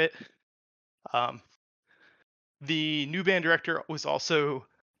people quit. The new band director was also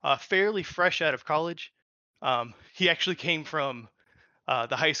fairly fresh out of college. He actually came from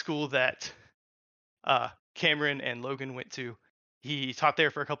the high school that Cameron and Logan went to. He taught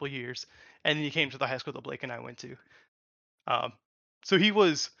there for a couple of years, and then he came to the high school that Blake and I went to. So he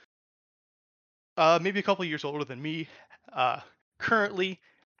was maybe a couple of years older than me. Currently,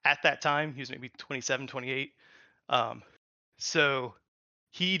 at that time, he was maybe 27, 28. So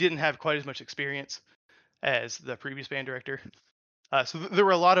he didn't have quite as much experience as the previous band director. So there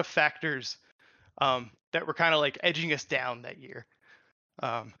were a lot of factors that were kind of like edging us down that year.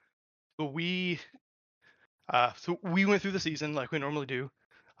 But we went through the season like we normally do.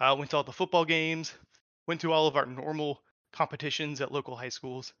 Went to all the football games, went to all of our normal competitions at local high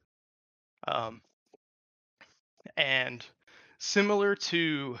schools. And similar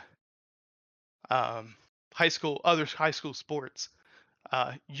to other high school sports,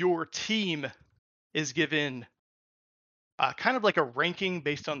 your team is given kind of like a ranking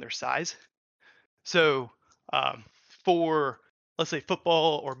based on their size. So for, let's say,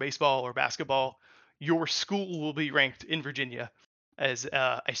 football or baseball or basketball, your school will be ranked in Virginia as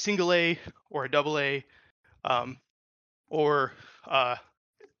a single A or a double A, or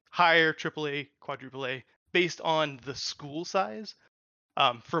higher, triple A, quadruple A, based on the school size.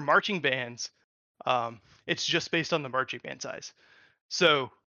 For marching bands, it's just based on the marching band size.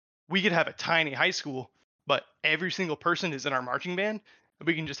 So we could have a tiny high school, but every single person is in our marching band.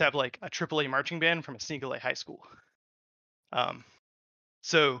 We can just have like a AAA marching band from a single A high school.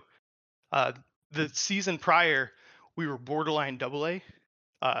 So the season prior, we were borderline double A.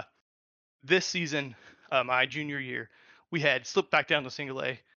 This season, my junior year, we had slipped back down to single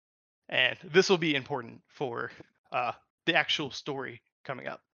A, and this will be important for the actual story coming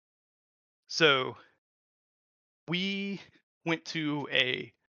up. So we went to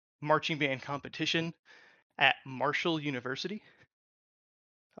a marching band competition at Marshall University.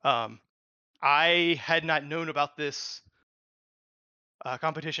 I had not known about this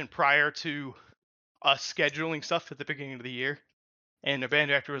competition prior to us scheduling stuff at the beginning of the year. And the band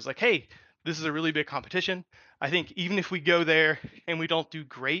director was like, hey, this is a really big competition. I think even if we go there and we don't do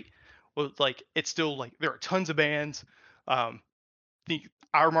great, well, like it's still like there are tons of bands.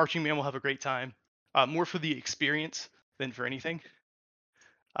 Our marching band will have a great time, more for the experience than for anything.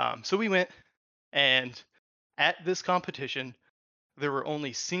 So we went, and at this competition, there were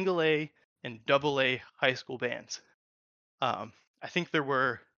only single A and double A high school bands. I think there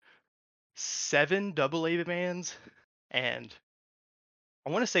were 7 double A bands and I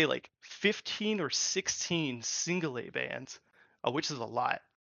want to say like 15 or 16 single A bands, which is a lot.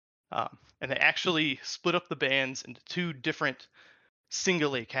 And they actually split up the bands into 2 different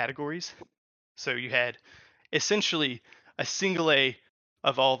single A categories. So you had essentially a single A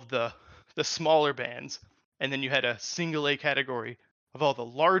of all of the smaller bands, and then you had a single A category of all the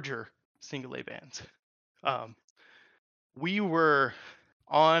larger single A bands. We were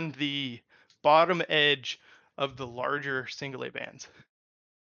on the bottom edge of the larger single A bands.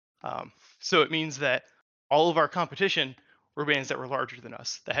 So it means that all of our competition were bands that were larger than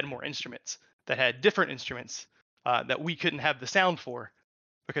us, that had more instruments, that had different instruments that we couldn't have the sound for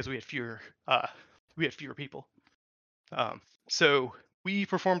because we had fewer people. So we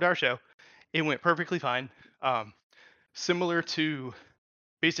performed our show. It went perfectly fine. Similar to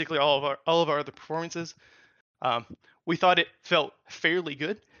basically all of our other performances. We thought it felt fairly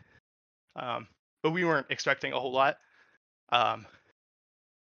good, but we weren't expecting a whole lot.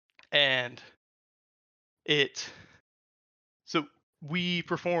 And so we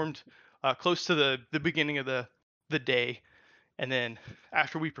performed close to the beginning of the day, and then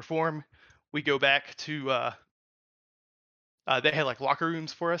after we perform, we go back to they had like locker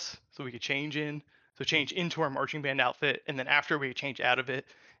rooms for us so we could change into our marching band outfit, and then after we change out of it,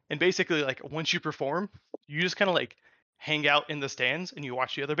 and basically like once you perform, you just kind of like hang out in the stands and you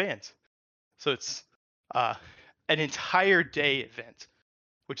watch the other bands. So it's an entire day event,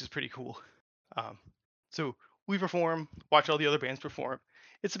 which is pretty cool. So we perform, watch all the other bands perform.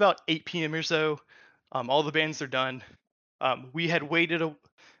 It's about 8 p.m. or so. All the bands are done. We had waited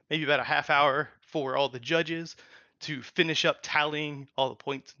maybe about a half hour for all the judges to finish up tallying all the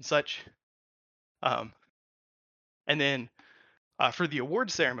points and such. And then for the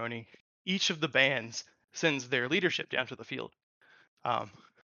award ceremony, each of the bands sends their leadership down to the field,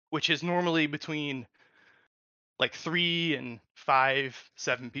 which is normally between like 3 and 5,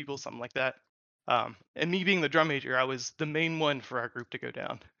 7 people, something like that. And me being the drum major, I was the main one for our group to go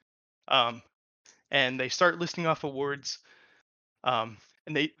down. And they start listing off awards, and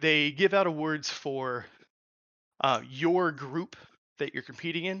they give out awards for your group that you're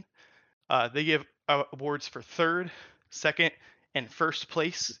competing in. They give awards for third, second, and first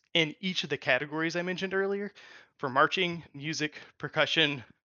place in each of the categories I mentioned earlier, for marching, music, percussion,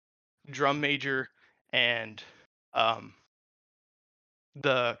 drum major, and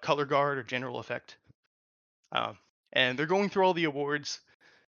the color guard or general effect. And they're going through all the awards,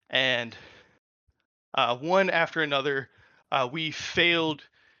 and one after another, we failed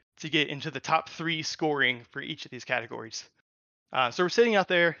to get into the top 3 scoring for each of these categories. So we're sitting out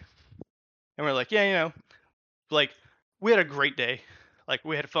there, and we're like, yeah, like, we had a great day. Like,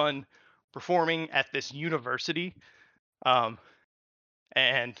 we had fun performing at this university, and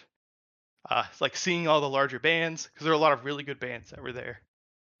like seeing all the larger bands, because there are a lot of really good bands that were there.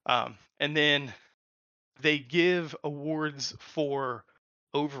 And then they give awards for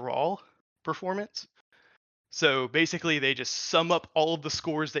overall performance. So basically, they just sum up all of the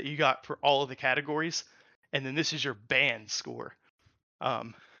scores that you got for all of the categories, and then this is your band score.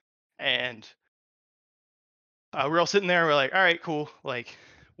 And we're all sitting there, we're like, all right, cool. Like,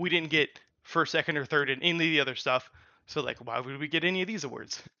 we didn't get first, second, or third in any of the other stuff, so like, why would we get any of these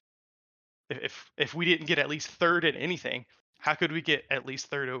awards? If we didn't get at least third in anything, how could we get at least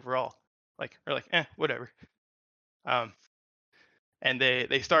third overall? Like, we're like, whatever. And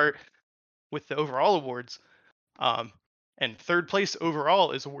they start with the overall awards, and third place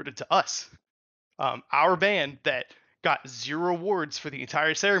overall is awarded to us. Our band that got 0 awards for the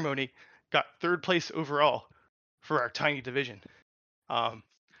entire ceremony got third place overall for our tiny division. And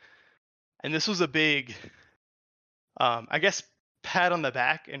this was a big, I guess, pat on the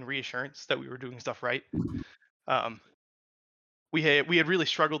back and reassurance that we were doing stuff right. We had really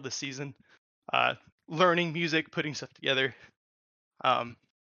struggled this season, learning music, putting stuff together,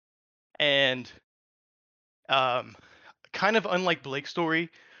 and kind of unlike Blake's story,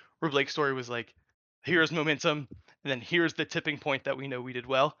 where Blake's story was like, here's momentum, and then here's the tipping point that we know we did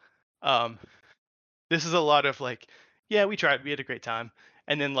well. This is a lot of like, yeah, we tried, we had a great time,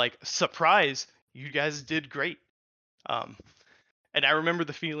 and then like, surprise, you guys did great. And I remember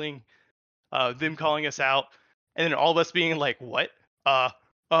the feeling, them calling us out, and then all of us being like, what?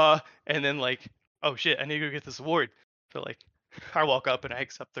 And then like, oh shit, I need to go get this award. So like, I walk up and I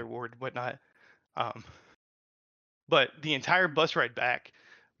accept their award and whatnot. But the entire bus ride back,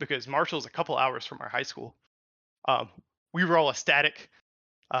 because Marshall's a couple hours from our high school, we were all ecstatic.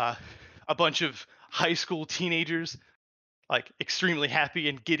 A bunch of high school teenagers, like, extremely happy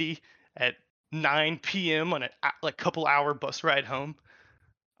and giddy at 9 p.m. on a like couple hour bus ride home.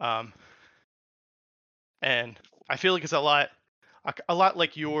 And I feel like it's a lot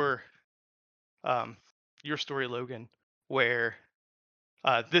like your story, Logan, where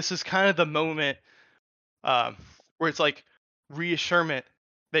this is kind of the moment where it's like reassurance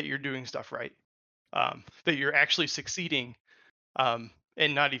that you're doing stuff right, that you're actually succeeding, and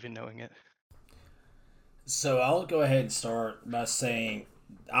not even knowing it. So I'll go ahead and start by saying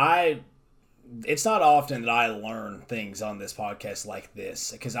it's not often that I learn things on this podcast like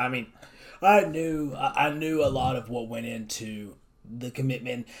this, because I mean, I knew a lot of what went into the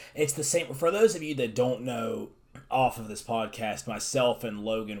commitment. It's the same for those of you that don't know. Off of this podcast, myself and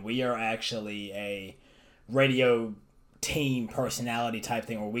Logan, we are actually a radio team personality type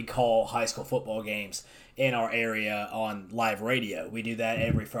thing where we call high school football games in our area on live radio. We do that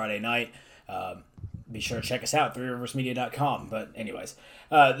every Friday night. Be sure to check us out, threeriversmedia.com. But anyways,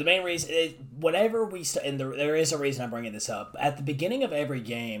 the main reason is whenever there is a reason I'm bringing this up. At the beginning of every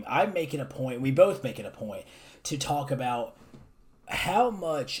game, I'm making a point, we both make it a point, to talk about how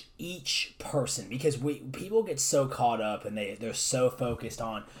much each person, because people get so caught up and they're so focused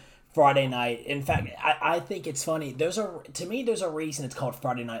on Friday night. In fact, I think it's funny. To me, there's a reason it's called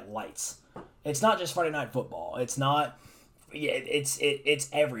Friday Night Lights. It's not just Friday Night Football. It's not. Yeah, it's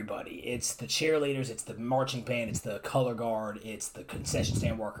everybody. It's the cheerleaders. It's the marching band. It's the color guard. It's the concession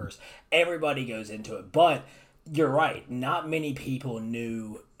stand workers. Everybody goes into it. But you're right. Not many people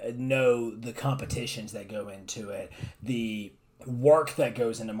know the competitions that go into it. The work that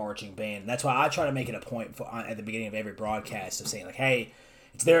goes into marching band. That's why I try to make it a point at the beginning of every broadcast of saying, like, hey,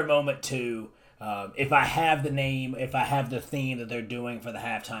 it's their moment to If I have the name, if I have the theme that they're doing for the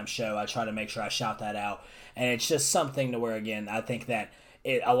halftime show, I try to make sure I shout that out. And it's just something to where, again, I think that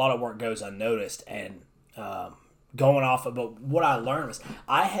a lot of work goes unnoticed. And going off of, but what I learned was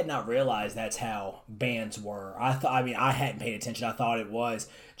I had not realized that's how bands were. I hadn't paid attention. I thought it was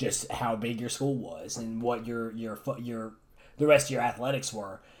just how big your school was and what your the rest of your athletics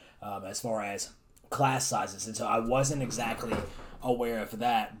were, as far as class sizes. And so I wasn't exactly aware of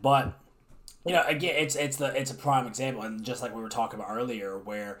that. But again, it's a prime example, and just like we were talking about earlier,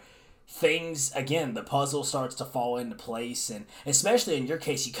 where things, again, the puzzle starts to fall into place, and especially in your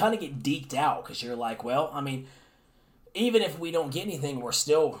case, you kind of get deked out because you're like, well, I mean, even if we don't get anything, we're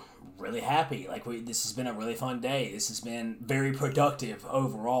still really happy. Like, this has been a really fun day. This has been very productive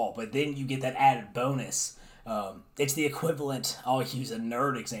overall. But then you get that added bonus. It's the equivalent. I'll use a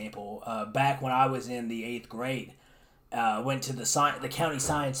nerd example. Back when I was in the 8th grade, went to the county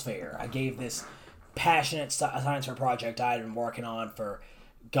science fair. I gave this passionate science fair project I had been working on for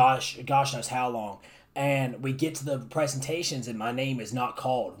gosh knows how long. And we get to the presentations, and my name is not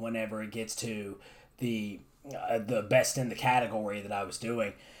called whenever it gets to the best in the category that I was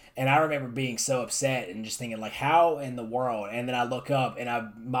doing. And I remember being so upset and just thinking, like, how in the world? And then I look up,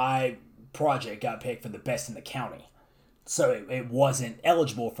 and my project got picked for the best in the county. So it wasn't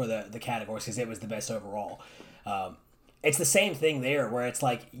eligible for the categories because it was the best overall. It's the same thing there, where it's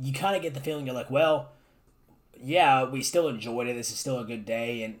like you kind of get the feeling you're like, well, yeah, we still enjoyed it. This is still a good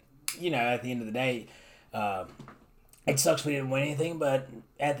day. And, at the end of the day, it sucks we didn't win anything, but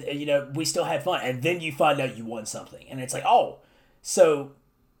we still had fun. And then you find out you won something, and it's like, oh, so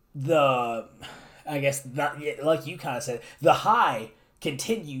like you kind of said, the high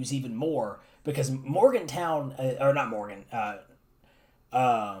continues even more because Morgantown, or not Morgan,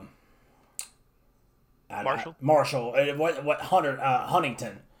 Marshall,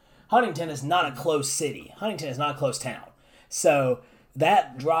 Huntington. Huntington is not a close city. Huntington is not a close town. So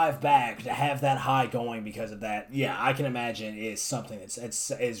that drive back to have that high going because of that, yeah, I can imagine is something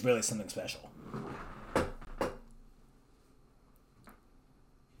is really something special.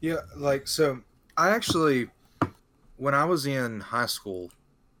 Yeah, so I actually, when I was in high school,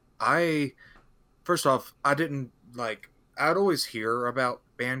 first off, I didn't I'd always hear about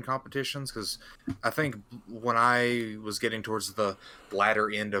band competitions because I think when I was getting towards the latter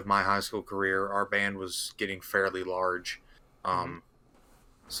end of my high school career, our band was getting fairly large.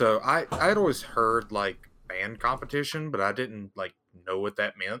 So I'd always heard band competition, but I didn't know what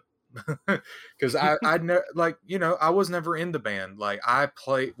that meant because I was never in the band.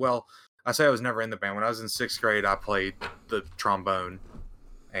 I say I was never in the band. When I was in 6th grade, I played the trombone,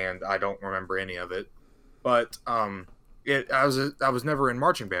 and I don't remember any of it. But I was never in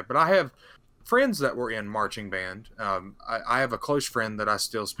marching band. But I have friends that were in marching band. I have a close friend that I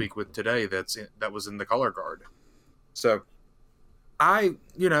still speak with today that was in the color guard. So I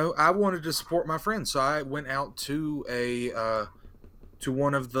wanted to support my friends, so I went out to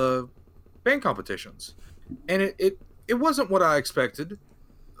one of the band competitions, and it wasn't what I expected,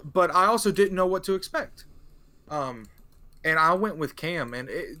 but I also didn't know what to expect. And I went with Cam, and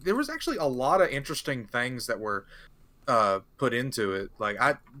there was actually a lot of interesting things that were put into it.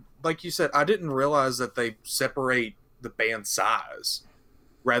 Like you said, I didn't realize that they separate the band size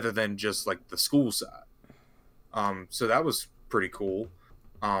rather than just the school side. So that was pretty cool.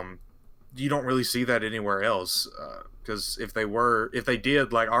 You don't really see that anywhere else, because if they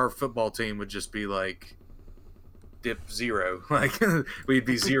did, our football team would just be dip 0, we'd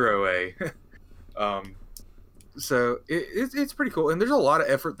be 0A. So it's pretty cool, and there's a lot of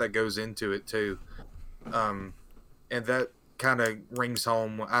effort that goes into it too, and that kind of rings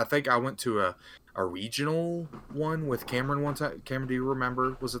home. I think I went to a regional one with Cameron one time. Cameron, do you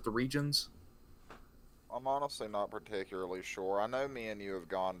remember? Was it the regions? I'm honestly not particularly sure. I know me and you have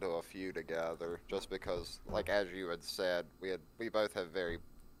gone to a few together, just because, as you had said, we both have very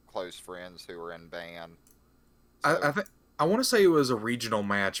close friends who were in band. So. I want to say it was a regional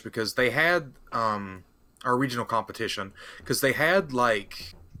match because they had our regional competition because they had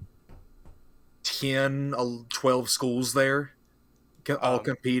 10, 12 schools there, all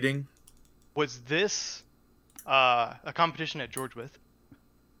competing. Was this a competition at George Wythe?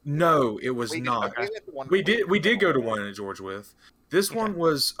 No, it was not. We did go to one in George Wythe. This one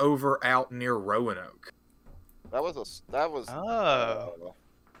was over out near Roanoke. It was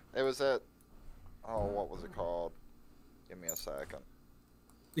at what was it called? Give me a second.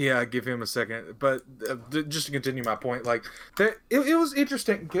 Yeah, give him a second. But just to continue my point, it was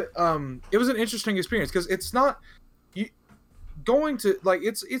interesting. It was an interesting experience because it's not going to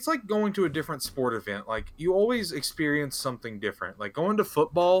it's like going to a different sport event. You always experience something different. Going to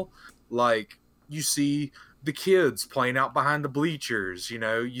football, you see the kids playing out behind the bleachers.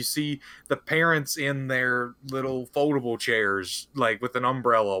 You see the parents in their little foldable chairs, like with an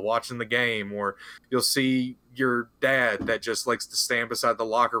umbrella, watching the game. Or you'll see your dad that just likes to stand beside the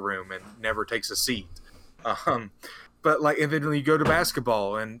locker room and never takes a seat. But and then when you go to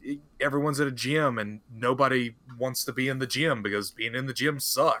basketball and everyone's at a gym and nobody wants to be in the gym because being in the gym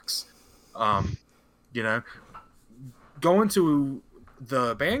sucks. Going to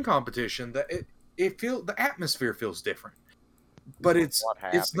the band competition, the atmosphere feels different, but it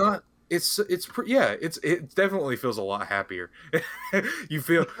definitely feels a lot happier.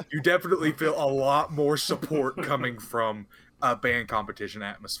 You definitely feel a lot more support coming from a band competition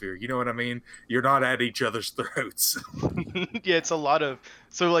atmosphere. You know what I mean? You're not at each other's throats. Yeah, it's a lot of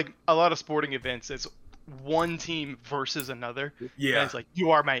sporting events. It's one team versus another. Yeah, and it's like,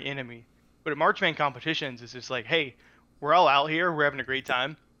 you are my enemy. But at march band competitions, it's just like, hey, we're all out here. We're having a great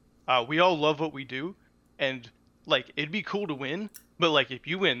time. We all love what we do, and like, it'd be cool to win. But like, if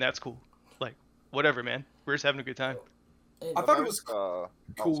you win, that's cool. Like, whatever, man. We're just having a good time. I thought it was cool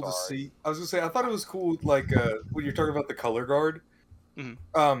to see. I was gonna say, I thought it was cool, when you're talking about the color guard.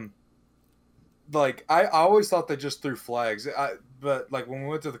 Mm-hmm. I always thought they just threw flags. But like when we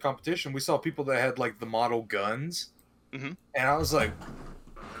went to the competition, we saw people that had like the model guns, mm-hmm. and I was like,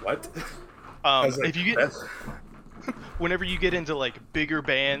 "What?" If you get, whenever you get into like bigger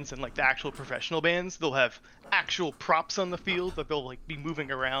bands and like the actual professional bands, they'll have actual props on the field that they'll like be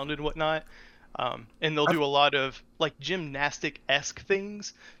moving around and whatnot. And they'll do a lot of like gymnastic-esque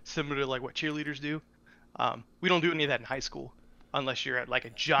things, similar to like what cheerleaders do. We don't do any of that in high school, unless you're at like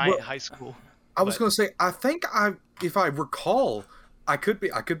a giant high school. I was gonna say, if I recall, I could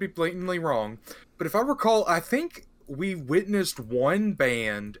be blatantly wrong, but if I recall, I think we witnessed one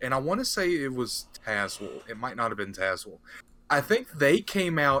band, and I want to say it was Tazewell. It might not have been Tazewell. I think they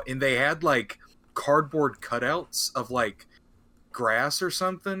came out and they had like cardboard cutouts of like grass or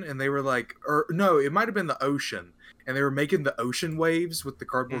something, and they were like, or no, it might have been the ocean, and they were making the ocean waves with the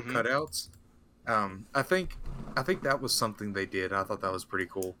cardboard mm-hmm. cutouts. I think that was something they did. I thought that was pretty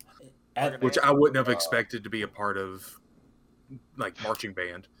cool, which I wouldn't have expected to be a part of like marching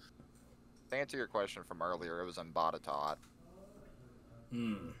band. To answer your question from earlier, it was in Botetourt.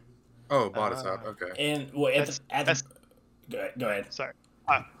 Oh, Botetourt. Okay. And go ahead. Sorry,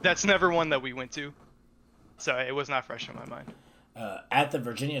 that's never one that we went to, so it was not fresh in my mind. At the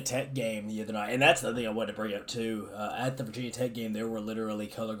Virginia Tech game the other night, and that's the thing I wanted to bring up too. At the Virginia Tech game, there were literally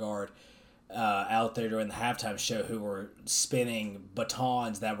color guard out there during the halftime show who were spinning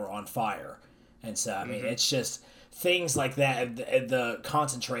batons that were on fire, and so I mean, it's just things like that, the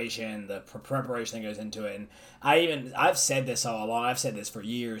concentration, the preparation that goes into it. And I've said this all along. I've said this for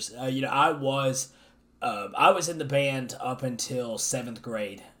years. I was in the band up until 7th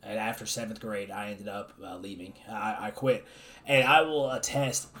grade, and after 7th grade, I ended up leaving. I quit, and I will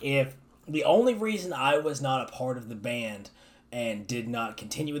attest, if the only reason I was not a part of the band and did not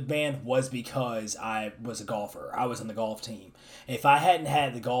continue with band was because I was a golfer. I was on the golf team. If I hadn't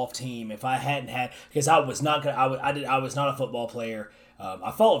had the golf team, because I was not a football player.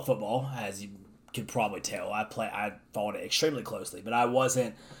 I followed football, as you could probably tell. I followed it extremely closely, but I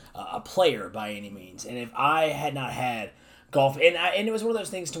wasn't a player by any means. And if I had not had golf, and it was one of those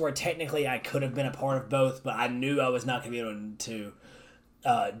things to where technically I could have been a part of both, but I knew I was not going to be able to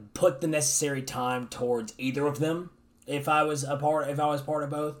put the necessary time towards either of them if I was part of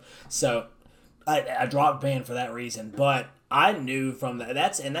both. So I dropped band for that reason. But I knew from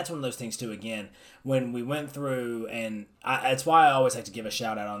that's one of those things too. Again, when we went through, and that's why I always like to give a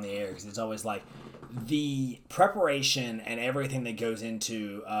shout out on the air, because it's always like the preparation and everything that goes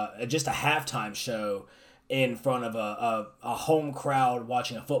into just a halftime show in front of a home crowd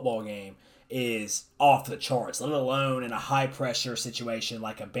watching a football game is off the charts, let alone in a high pressure situation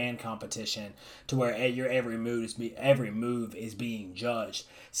like a band competition, to where your every move is being judged.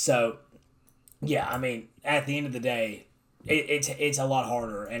 So yeah, I mean, at the end of the day, it's a lot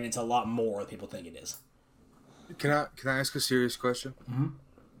harder, and it's a lot more than people think it is. Can I ask a serious question? Mm-hmm.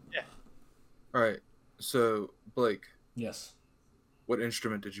 Yeah. All right. So Blake. Yes. What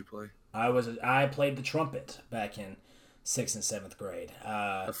instrument did you play? I played the trumpet back in 6th and 7th grade.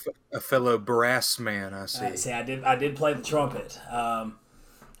 A fellow brass man, I see. I did play the trumpet.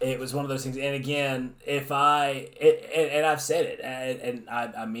 It was one of those things. And again, and I've said it, and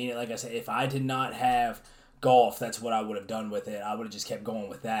I mean it. Like I said, if I did not have golf, that's what I would have done with it. I would have just kept going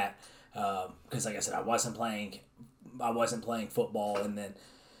with that. Because like I said, I wasn't playing football. And then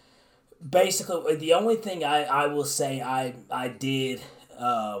basically the only thing I will say I did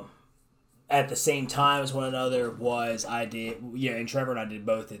at the same time as one another was and Trevor and I did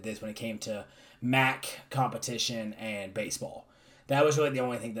both of this when it came to MAC competition and baseball. That was really the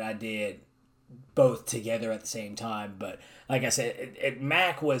only thing that I did both together at the same time. But like I said,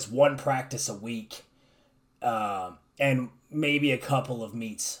 MAC was one practice a week, and maybe a couple of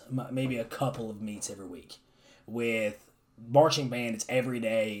meets every week. With marching band, it's every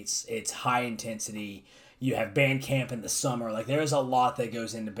day. It's high intensity. You have band camp in the summer. Like, there's a lot that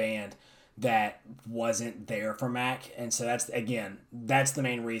goes into band that wasn't there for MAC, and so that's the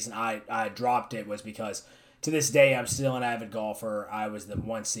main reason I dropped it, was because to this day I'm still an avid golfer. I was the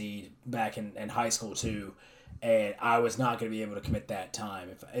 1 seed back in high school too, and I was not going to be able to commit that time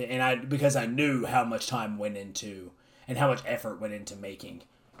because I knew how much time went into and how much effort went into making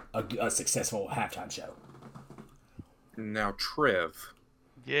a successful halftime show. Now, Trev.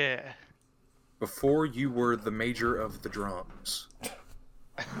 Yeah. Before you were the major of the drums.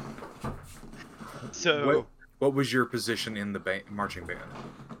 So what was your position in the marching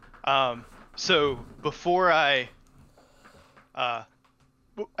band? So before I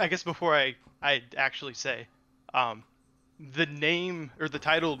actually say, the name or the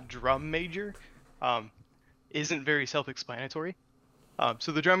title drum major, isn't very self-explanatory.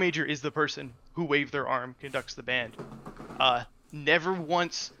 So the drum major is the person who waved their arm, conducts the band. Never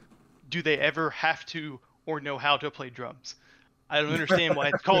once do they ever have to or know how to play drums. I don't understand why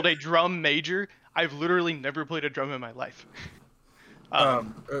it's called a drum major. I've literally never played a drum in my life.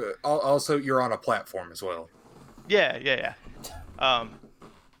 Also, you're on a platform as well. Yeah.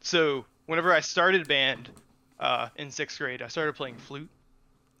 So whenever I started band in 6th grade, I started playing flute.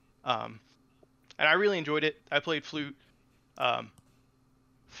 And I really enjoyed it. I played flute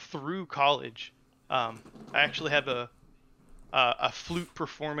through college. I actually have a flute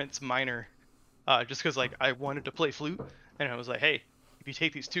performance minor, just because like I wanted to play flute, and I was like, hey, if you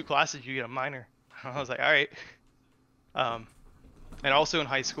take these 2 classes, you get a minor. I was like, all right. And also in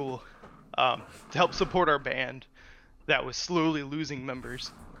high school, to help support our band that was slowly losing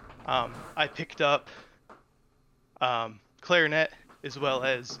members, I picked up clarinet as well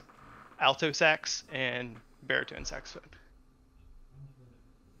as alto sax and baritone saxophone.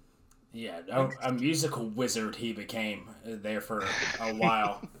 Yeah, a musical wizard he became there for a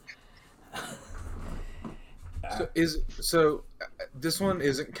while. So this one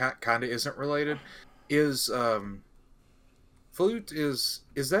isn't kind of isn't related. Is flute is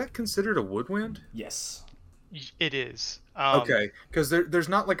that considered a woodwind? Yes, it is. Okay, because there's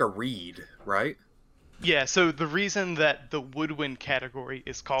not like a reed, right? Yeah. So the reason that the woodwind category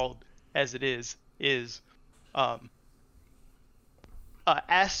is called as it is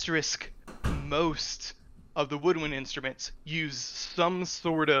asterisk, most of the woodwind instruments use some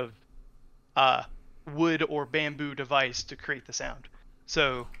sort of wood or bamboo device to create the sound.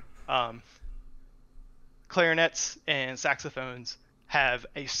 So clarinets and saxophones have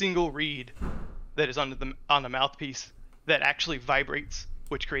a single reed that is on the mouthpiece that actually vibrates,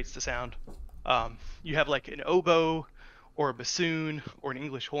 which creates the sound. You have like an oboe or a bassoon or an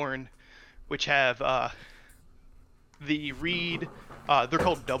English horn, which have the reed. They're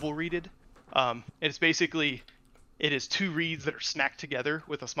called double reeded. It's basically, it is 2 reeds that are smacked together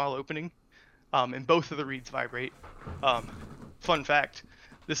with a small opening, and both of the reeds vibrate. Fun fact,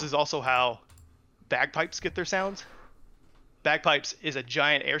 this is also how bagpipes get their sounds. Bagpipes is a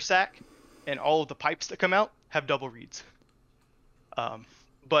giant air sac, and all of the pipes that come out have double reeds.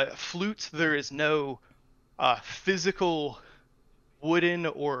 But flute, there is no physical wooden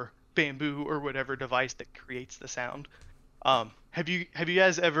or bamboo or whatever device that creates the sound. Have you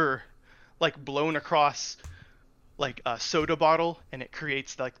guys ever like blown across like a soda bottle and it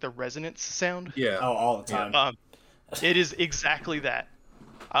creates like the resonance sound? Yeah. Oh, all the time. It is exactly that.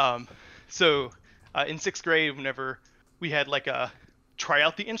 So in 6th grade, whenever we had like a try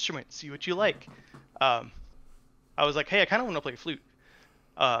out the instrument, see what you like, I was like, hey, I kind of want to play flute.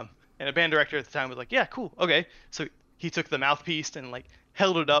 And a band director at the time was like, yeah, cool, okay. So he took the mouthpiece and like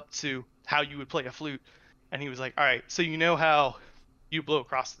held it up to how you would play a flute, and he was like, all right, so you know how you blow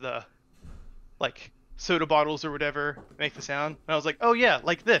across the like soda bottles or whatever, make the sound? And I was like, oh yeah,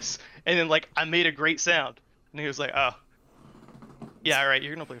 like this. And then like I made a great sound, and he was like, oh yeah, all right,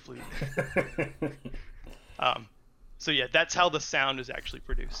 you're gonna play flute. So yeah, that's how the sound is actually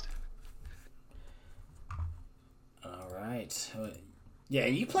produced. All right. Yeah,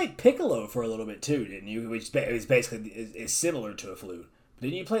 you played piccolo for a little bit too, didn't you? Which is basically is similar to a flute.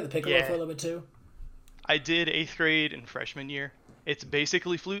 Didn't you play the piccolo for a little bit too? I did 8th grade and freshman year. It's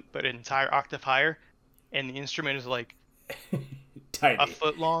basically flute, but an entire octave higher, and the instrument is like Tiny. a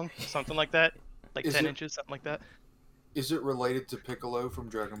foot long, something like that, like 10 inches, something like that. Is it related to Piccolo from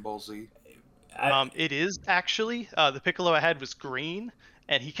Dragon Ball Z? It is actually. The piccolo I had was green,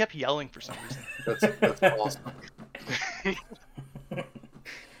 and he kept yelling for some reason. That's awesome.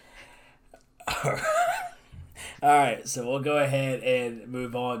 All right, so we'll go ahead and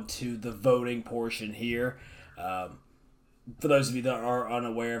move on to the voting portion here. For those of you that are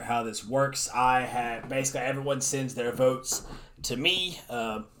unaware of how this works, I have basically everyone sends their votes to me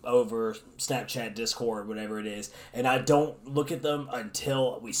over Snapchat, Discord, whatever it is, and I don't look at them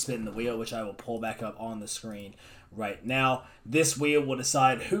until we spin the wheel, which I will pull back up on the screen right now. This wheel will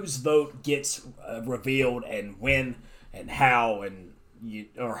decide whose vote gets revealed and when and how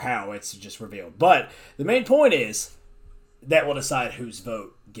how it's just revealed. But the main point is that will decide whose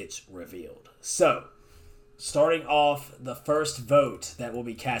vote gets revealed. So, starting off, the first vote that will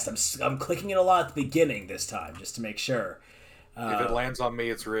be cast. I'm clicking it a lot at the beginning this time just to make sure. If it lands on me,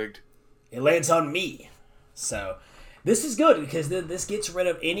 it's rigged. It lands on me. So, this is good because this gets rid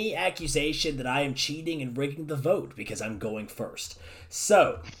of any accusation that I am cheating and rigging the vote because I'm going first.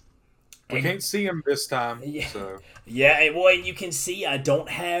 So, we can't see him this time. Yeah, so. Yeah. Well, you can see I don't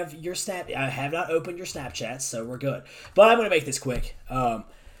have your I have not opened your Snapchat, so we're good. But I'm going to make this quick.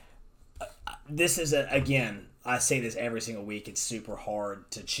 This is again, I say this every single week. It's super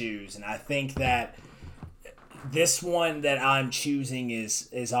hard to choose, and I think that this one that I'm choosing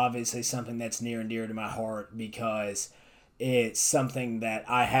is obviously something that's near and dear to my heart because it's something that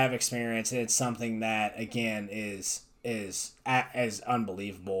I have experienced, and it's something that again is as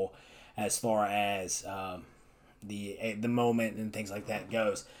unbelievable as far as the moment and things like that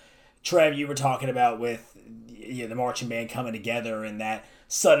goes. Trev, you were talking about with the marching band coming together and that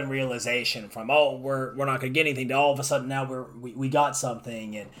sudden realization from we're not going to get anything to all of a sudden now we got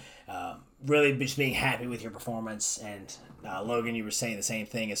something, and really just being happy with your performance. And Logan, you were saying the same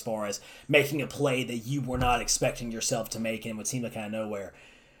thing as far as making a play that you were not expecting yourself to make and would seem like out of nowhere.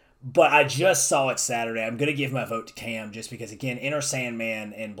 But I just saw it Saturday. I'm going to give my vote to Cam just because, again, Inner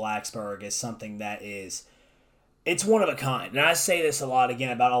Sandman in Blacksburg is something that it's one of a kind. And I say this a lot,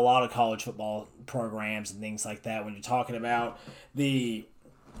 again, about a lot of college football programs and things like that. When you're talking about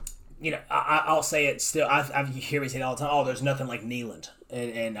I'll say it still. I hear me say it all the time. There's nothing like Neyland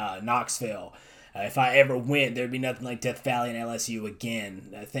and Knoxville. If I ever went, there'd be nothing like Death Valley and LSU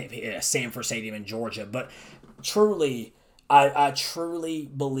again. I think Sanford Stadium in Georgia. But truly, I truly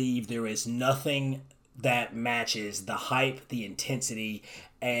believe there is nothing that matches the hype, the intensity,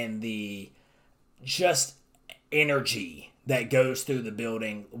 and the just energy that goes through the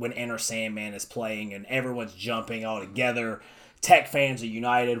building when Enter Sandman is playing and everyone's jumping all together. Tech fans are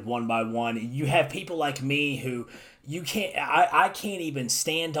united one by one. You have people like me who I can't even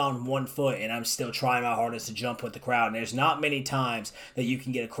stand on one foot, and I'm still trying my hardest to jump with the crowd. And there's not many times that you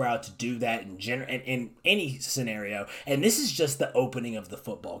can get a crowd to do that in any scenario. And this is just the opening of the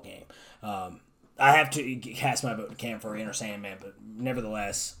football game. I have to cast my vote to Cam for Inner Sandman, but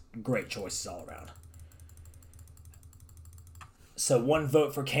nevertheless, great choices all around. So one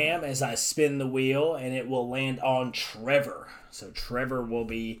vote for Cam as I spin the wheel, and it will land on Trevor. So Trevor will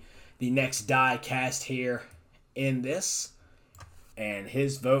be the next die cast here in this. And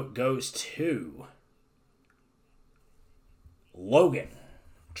his vote goes to Logan.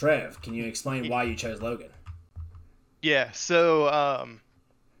 Trev, can you explain why you chose Logan? Yeah, so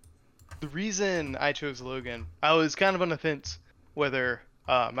the reason I chose Logan, I was kind of on the fence whether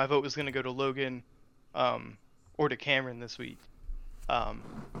my vote was going to go to Logan or to Cameron this week.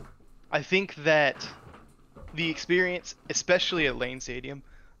 I think that the experience, especially at Lane Stadium,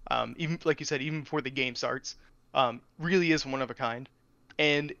 even like you said, even before the game starts, really is one of a kind.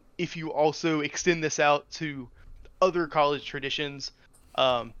 And if you also extend this out to other college traditions,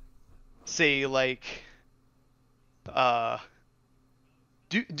 say like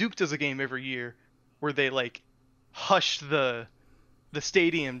Duke does a game every year where they like hush the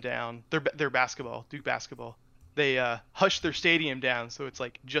stadium down. Their basketball, Duke basketball. They hush their stadium down, so it's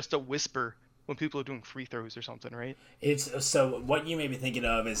like just a whisper when people are doing free throws or something, right? It's so what you may be thinking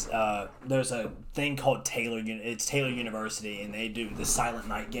of is there's a thing called Taylor. It's Taylor University, and they do the Silent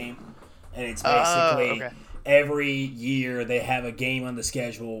Night game, and it's basically every year they have a game on the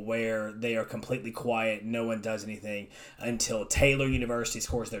schedule where they are completely quiet, no one does anything until Taylor University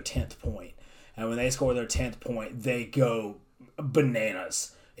scores their 10th point, and when they score their 10th point, they go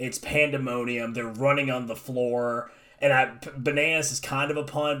bananas. It's pandemonium. They're running on the floor. And bananas is kind of a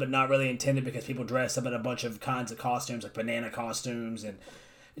pun, but not really intended because people dress up in a bunch of kinds of costumes, like banana costumes. And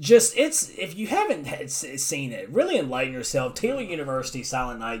just, if you haven't seen it, really enlighten yourself. Taylor University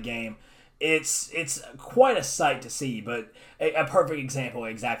Silent Night game, it's quite a sight to see, but a perfect example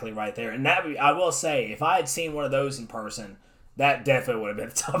exactly right there. And that I will say, if I had seen one of those in person, that definitely would have been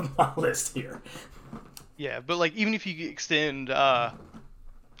at the top of my list here. Yeah, but like even if you extend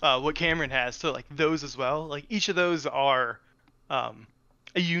what Cameron has to like those as well. Like each of those are a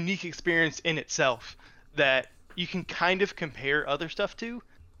unique experience in itself that you can kind of compare other stuff to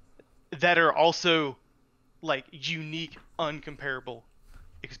that are also like unique, uncomparable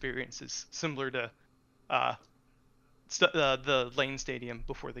experiences, similar to the Lane Stadium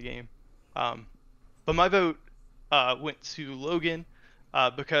before the game. But my vote went to Logan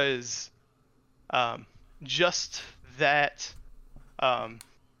because just that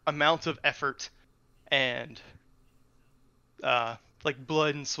amount of effort and like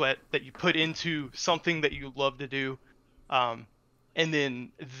blood and sweat that you put into something that you love to do, and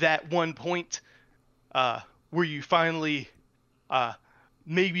then that one point where you finally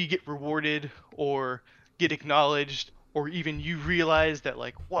maybe get rewarded or get acknowledged, or even you realize that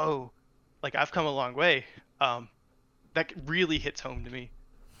like, whoa, like I've come a long way. That really hits home to me,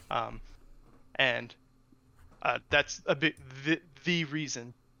 and that's a bit the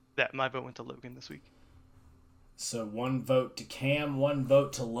reason that my vote went to Logan this week. So 1 vote to Cam, 1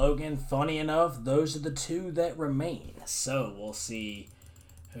 vote to Logan. Funny enough, those are the 2 that remain. So we'll see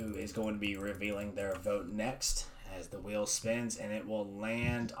who is going to be revealing their vote next as the wheel spins, and it will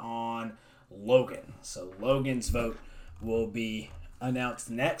land on Logan. So Logan's vote will be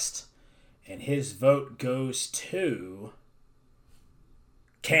announced next, and his vote goes to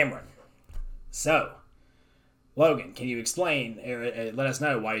Cameron. So, Logan, can you explain, or let us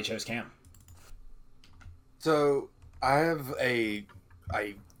know why you chose Cam? So I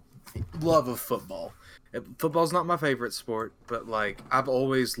love of football. Football's not my favorite sport, but like I've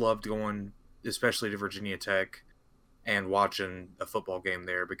always loved going, especially to Virginia Tech, and watching a football game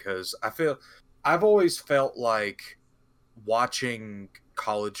there because I've always felt like watching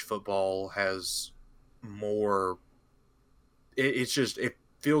college football has more. It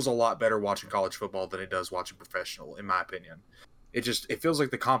feels a lot better watching college football than it does watching professional, in my opinion. It feels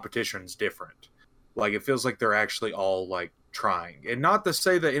like the competition's different. Like it feels like they're actually all like trying, and not to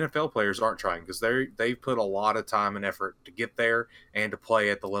say that NFL players aren't trying, because they put a lot of time and effort to get there and to play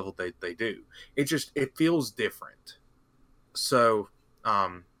at the level they do. It feels different. So,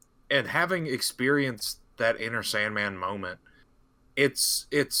 and having experienced that Enter Sandman moment, it's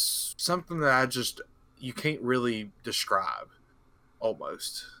something that you can't really describe,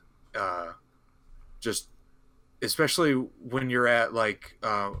 almost. Just especially when you're at like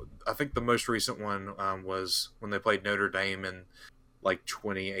I think the most recent one was when they played Notre Dame in like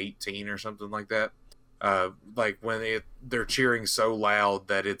 2018 or something like that. Like when they're cheering so loud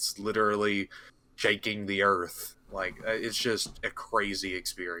that it's literally shaking the earth. Like it's just a crazy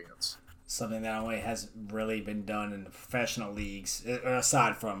experience. Something that only has really been done in the professional leagues,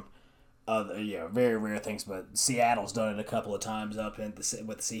 aside from other very rare things. But Seattle's done it a couple of times up with the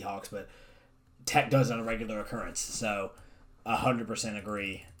Seahawks, but Tech does it on a regular occurrence. So 100%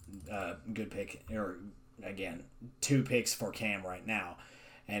 agree. Good pick. Or again, 2 picks for Cam right now,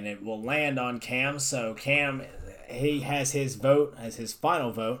 and it will land on Cam. So Cam, he has his vote as his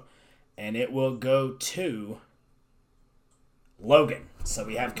final vote, and it will go to Logan. So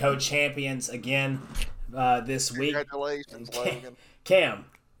we have co-champions again this week. Congratulations, Logan. Cam,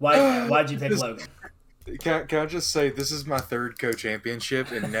 why'd you pick Logan? Can I just say this is my 3rd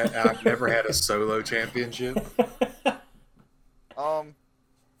co-championship, and I've never had a solo championship.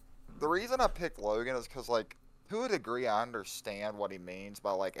 The reason I picked Logan is because, like, to a degree, I understand what he means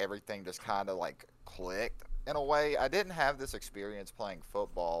by, like, everything just kind of, like, clicked. In a way, I didn't have this experience playing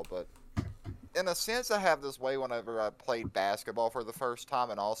football, but in a sense, I have this way whenever I played basketball for the first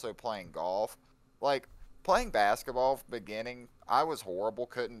time and also playing golf. Like, playing basketball beginning, I was horrible.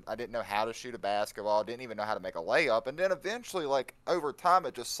 I didn't know how to shoot a basketball. Didn't even know how to make a layup. And then eventually, like, over time,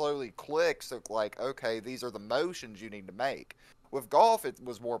 it just slowly clicks of, like, okay, these are the motions you need to make. With golf, it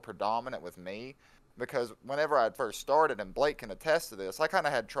was more predominant with me because whenever I first started, and Blake can attest to this, I kind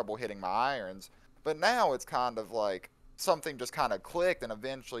of had trouble hitting my irons. But now it's kind of like something just kind of clicked, and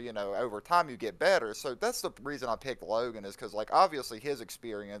eventually, over time you get better. So that's the reason I picked Logan, is because, like, obviously his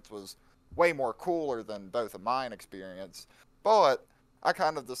experience was way more cooler than both of mine experience. But I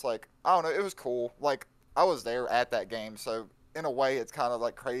kind of just, like, I don't know, it was cool. Like, I was there at that game, so in a way, it's kind of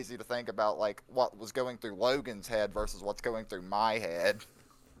like crazy to think about like what was going through Logan's head versus what's going through my head.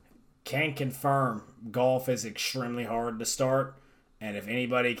 Can confirm golf is extremely hard to start, and if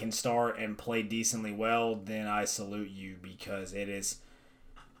anybody can start and play decently well, then I salute you, because it is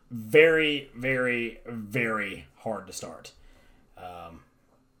very, very, very hard to start.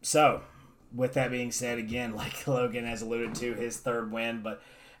 So, with that being said, again, like Logan has alluded to, his 3rd win, but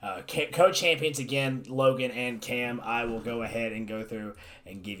co-champions again, Logan and Cam. I will go ahead and go through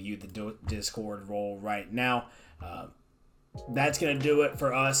and give you the Discord role right now. that's going to do it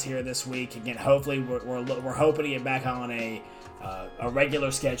for us here this week. Again, hopefully we're hoping to get back on a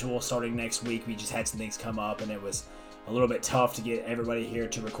regular schedule starting next week. We just had some things come up, and it was a little bit tough to get everybody here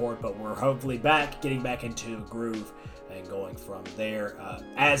to record, but we're hopefully getting back into a groove and going from there.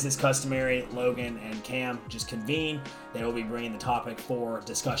 As is customary, Logan and Cam just convene. They will be bringing the topic for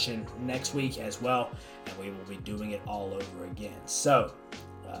discussion next week as well, and we will be doing it all over again. So,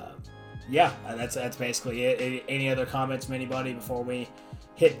 yeah, that's basically it. Any other comments from anybody before we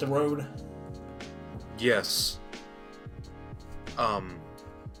hit the road? Yes. I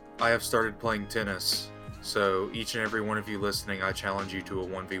have started playing tennis. So each and every one of you listening, I challenge you to a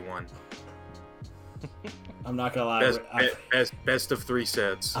 1v1. I'm not gonna lie. Best of 3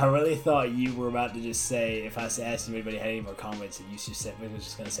 sets. I really thought you were about to just say, if I asked if anybody had any more comments, and you just said, we were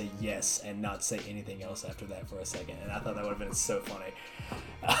just gonna say yes and not say anything else after that for a second. And I thought that would have been so funny.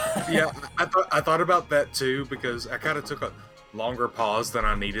 Yeah, I thought about that too, because I kind of took a longer pause than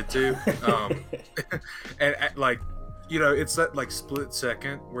I needed to. And like, you know, it's that like split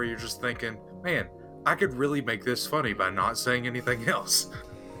second where you're just thinking, man, I could really make this funny by not saying anything else.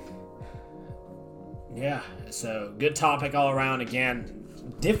 Yeah, so good topic all around. Again,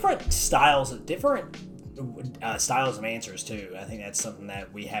 different styles of answers too. I think that's something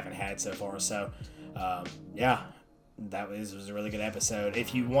that we haven't had so far. So, yeah, was a really good episode.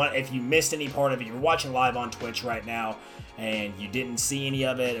 If you missed any part of it, you're watching live on Twitch right now, and you didn't see any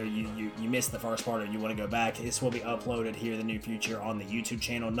of it, or you missed the first part, or you want to go back, this will be uploaded here in the near future on the YouTube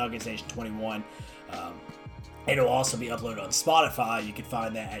channel Nuggets Nation 21. It'll also be uploaded on Spotify. You can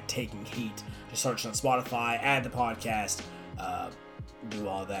find that at Taking Heat. Just search on Spotify, add the podcast, do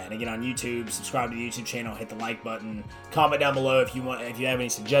all that. And again, on YouTube, subscribe to the YouTube channel, hit the like button, comment down below if you have any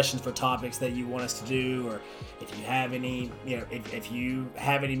suggestions for topics that you want us to do, or if you have any, if you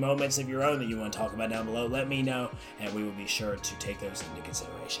have any moments of your own that you want to talk about down below, let me know, and we will be sure to take those into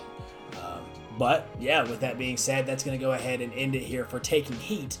consideration. But yeah, with that being said, that's going to go ahead and end it here for Taking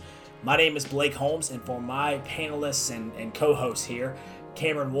Heat. My name is Blake Holmes, and for my panelists and co-hosts here,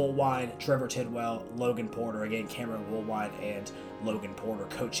 Cameron Woolwine, Trevor Tidwell, Logan Porter. Again, Cameron Woolwine and Logan Porter,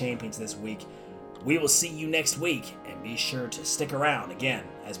 co-champions this week. We will see you next week, and be sure to stick around again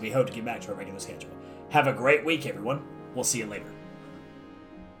as we hope to get back to our regular schedule. Have a great week, everyone. We'll see you later.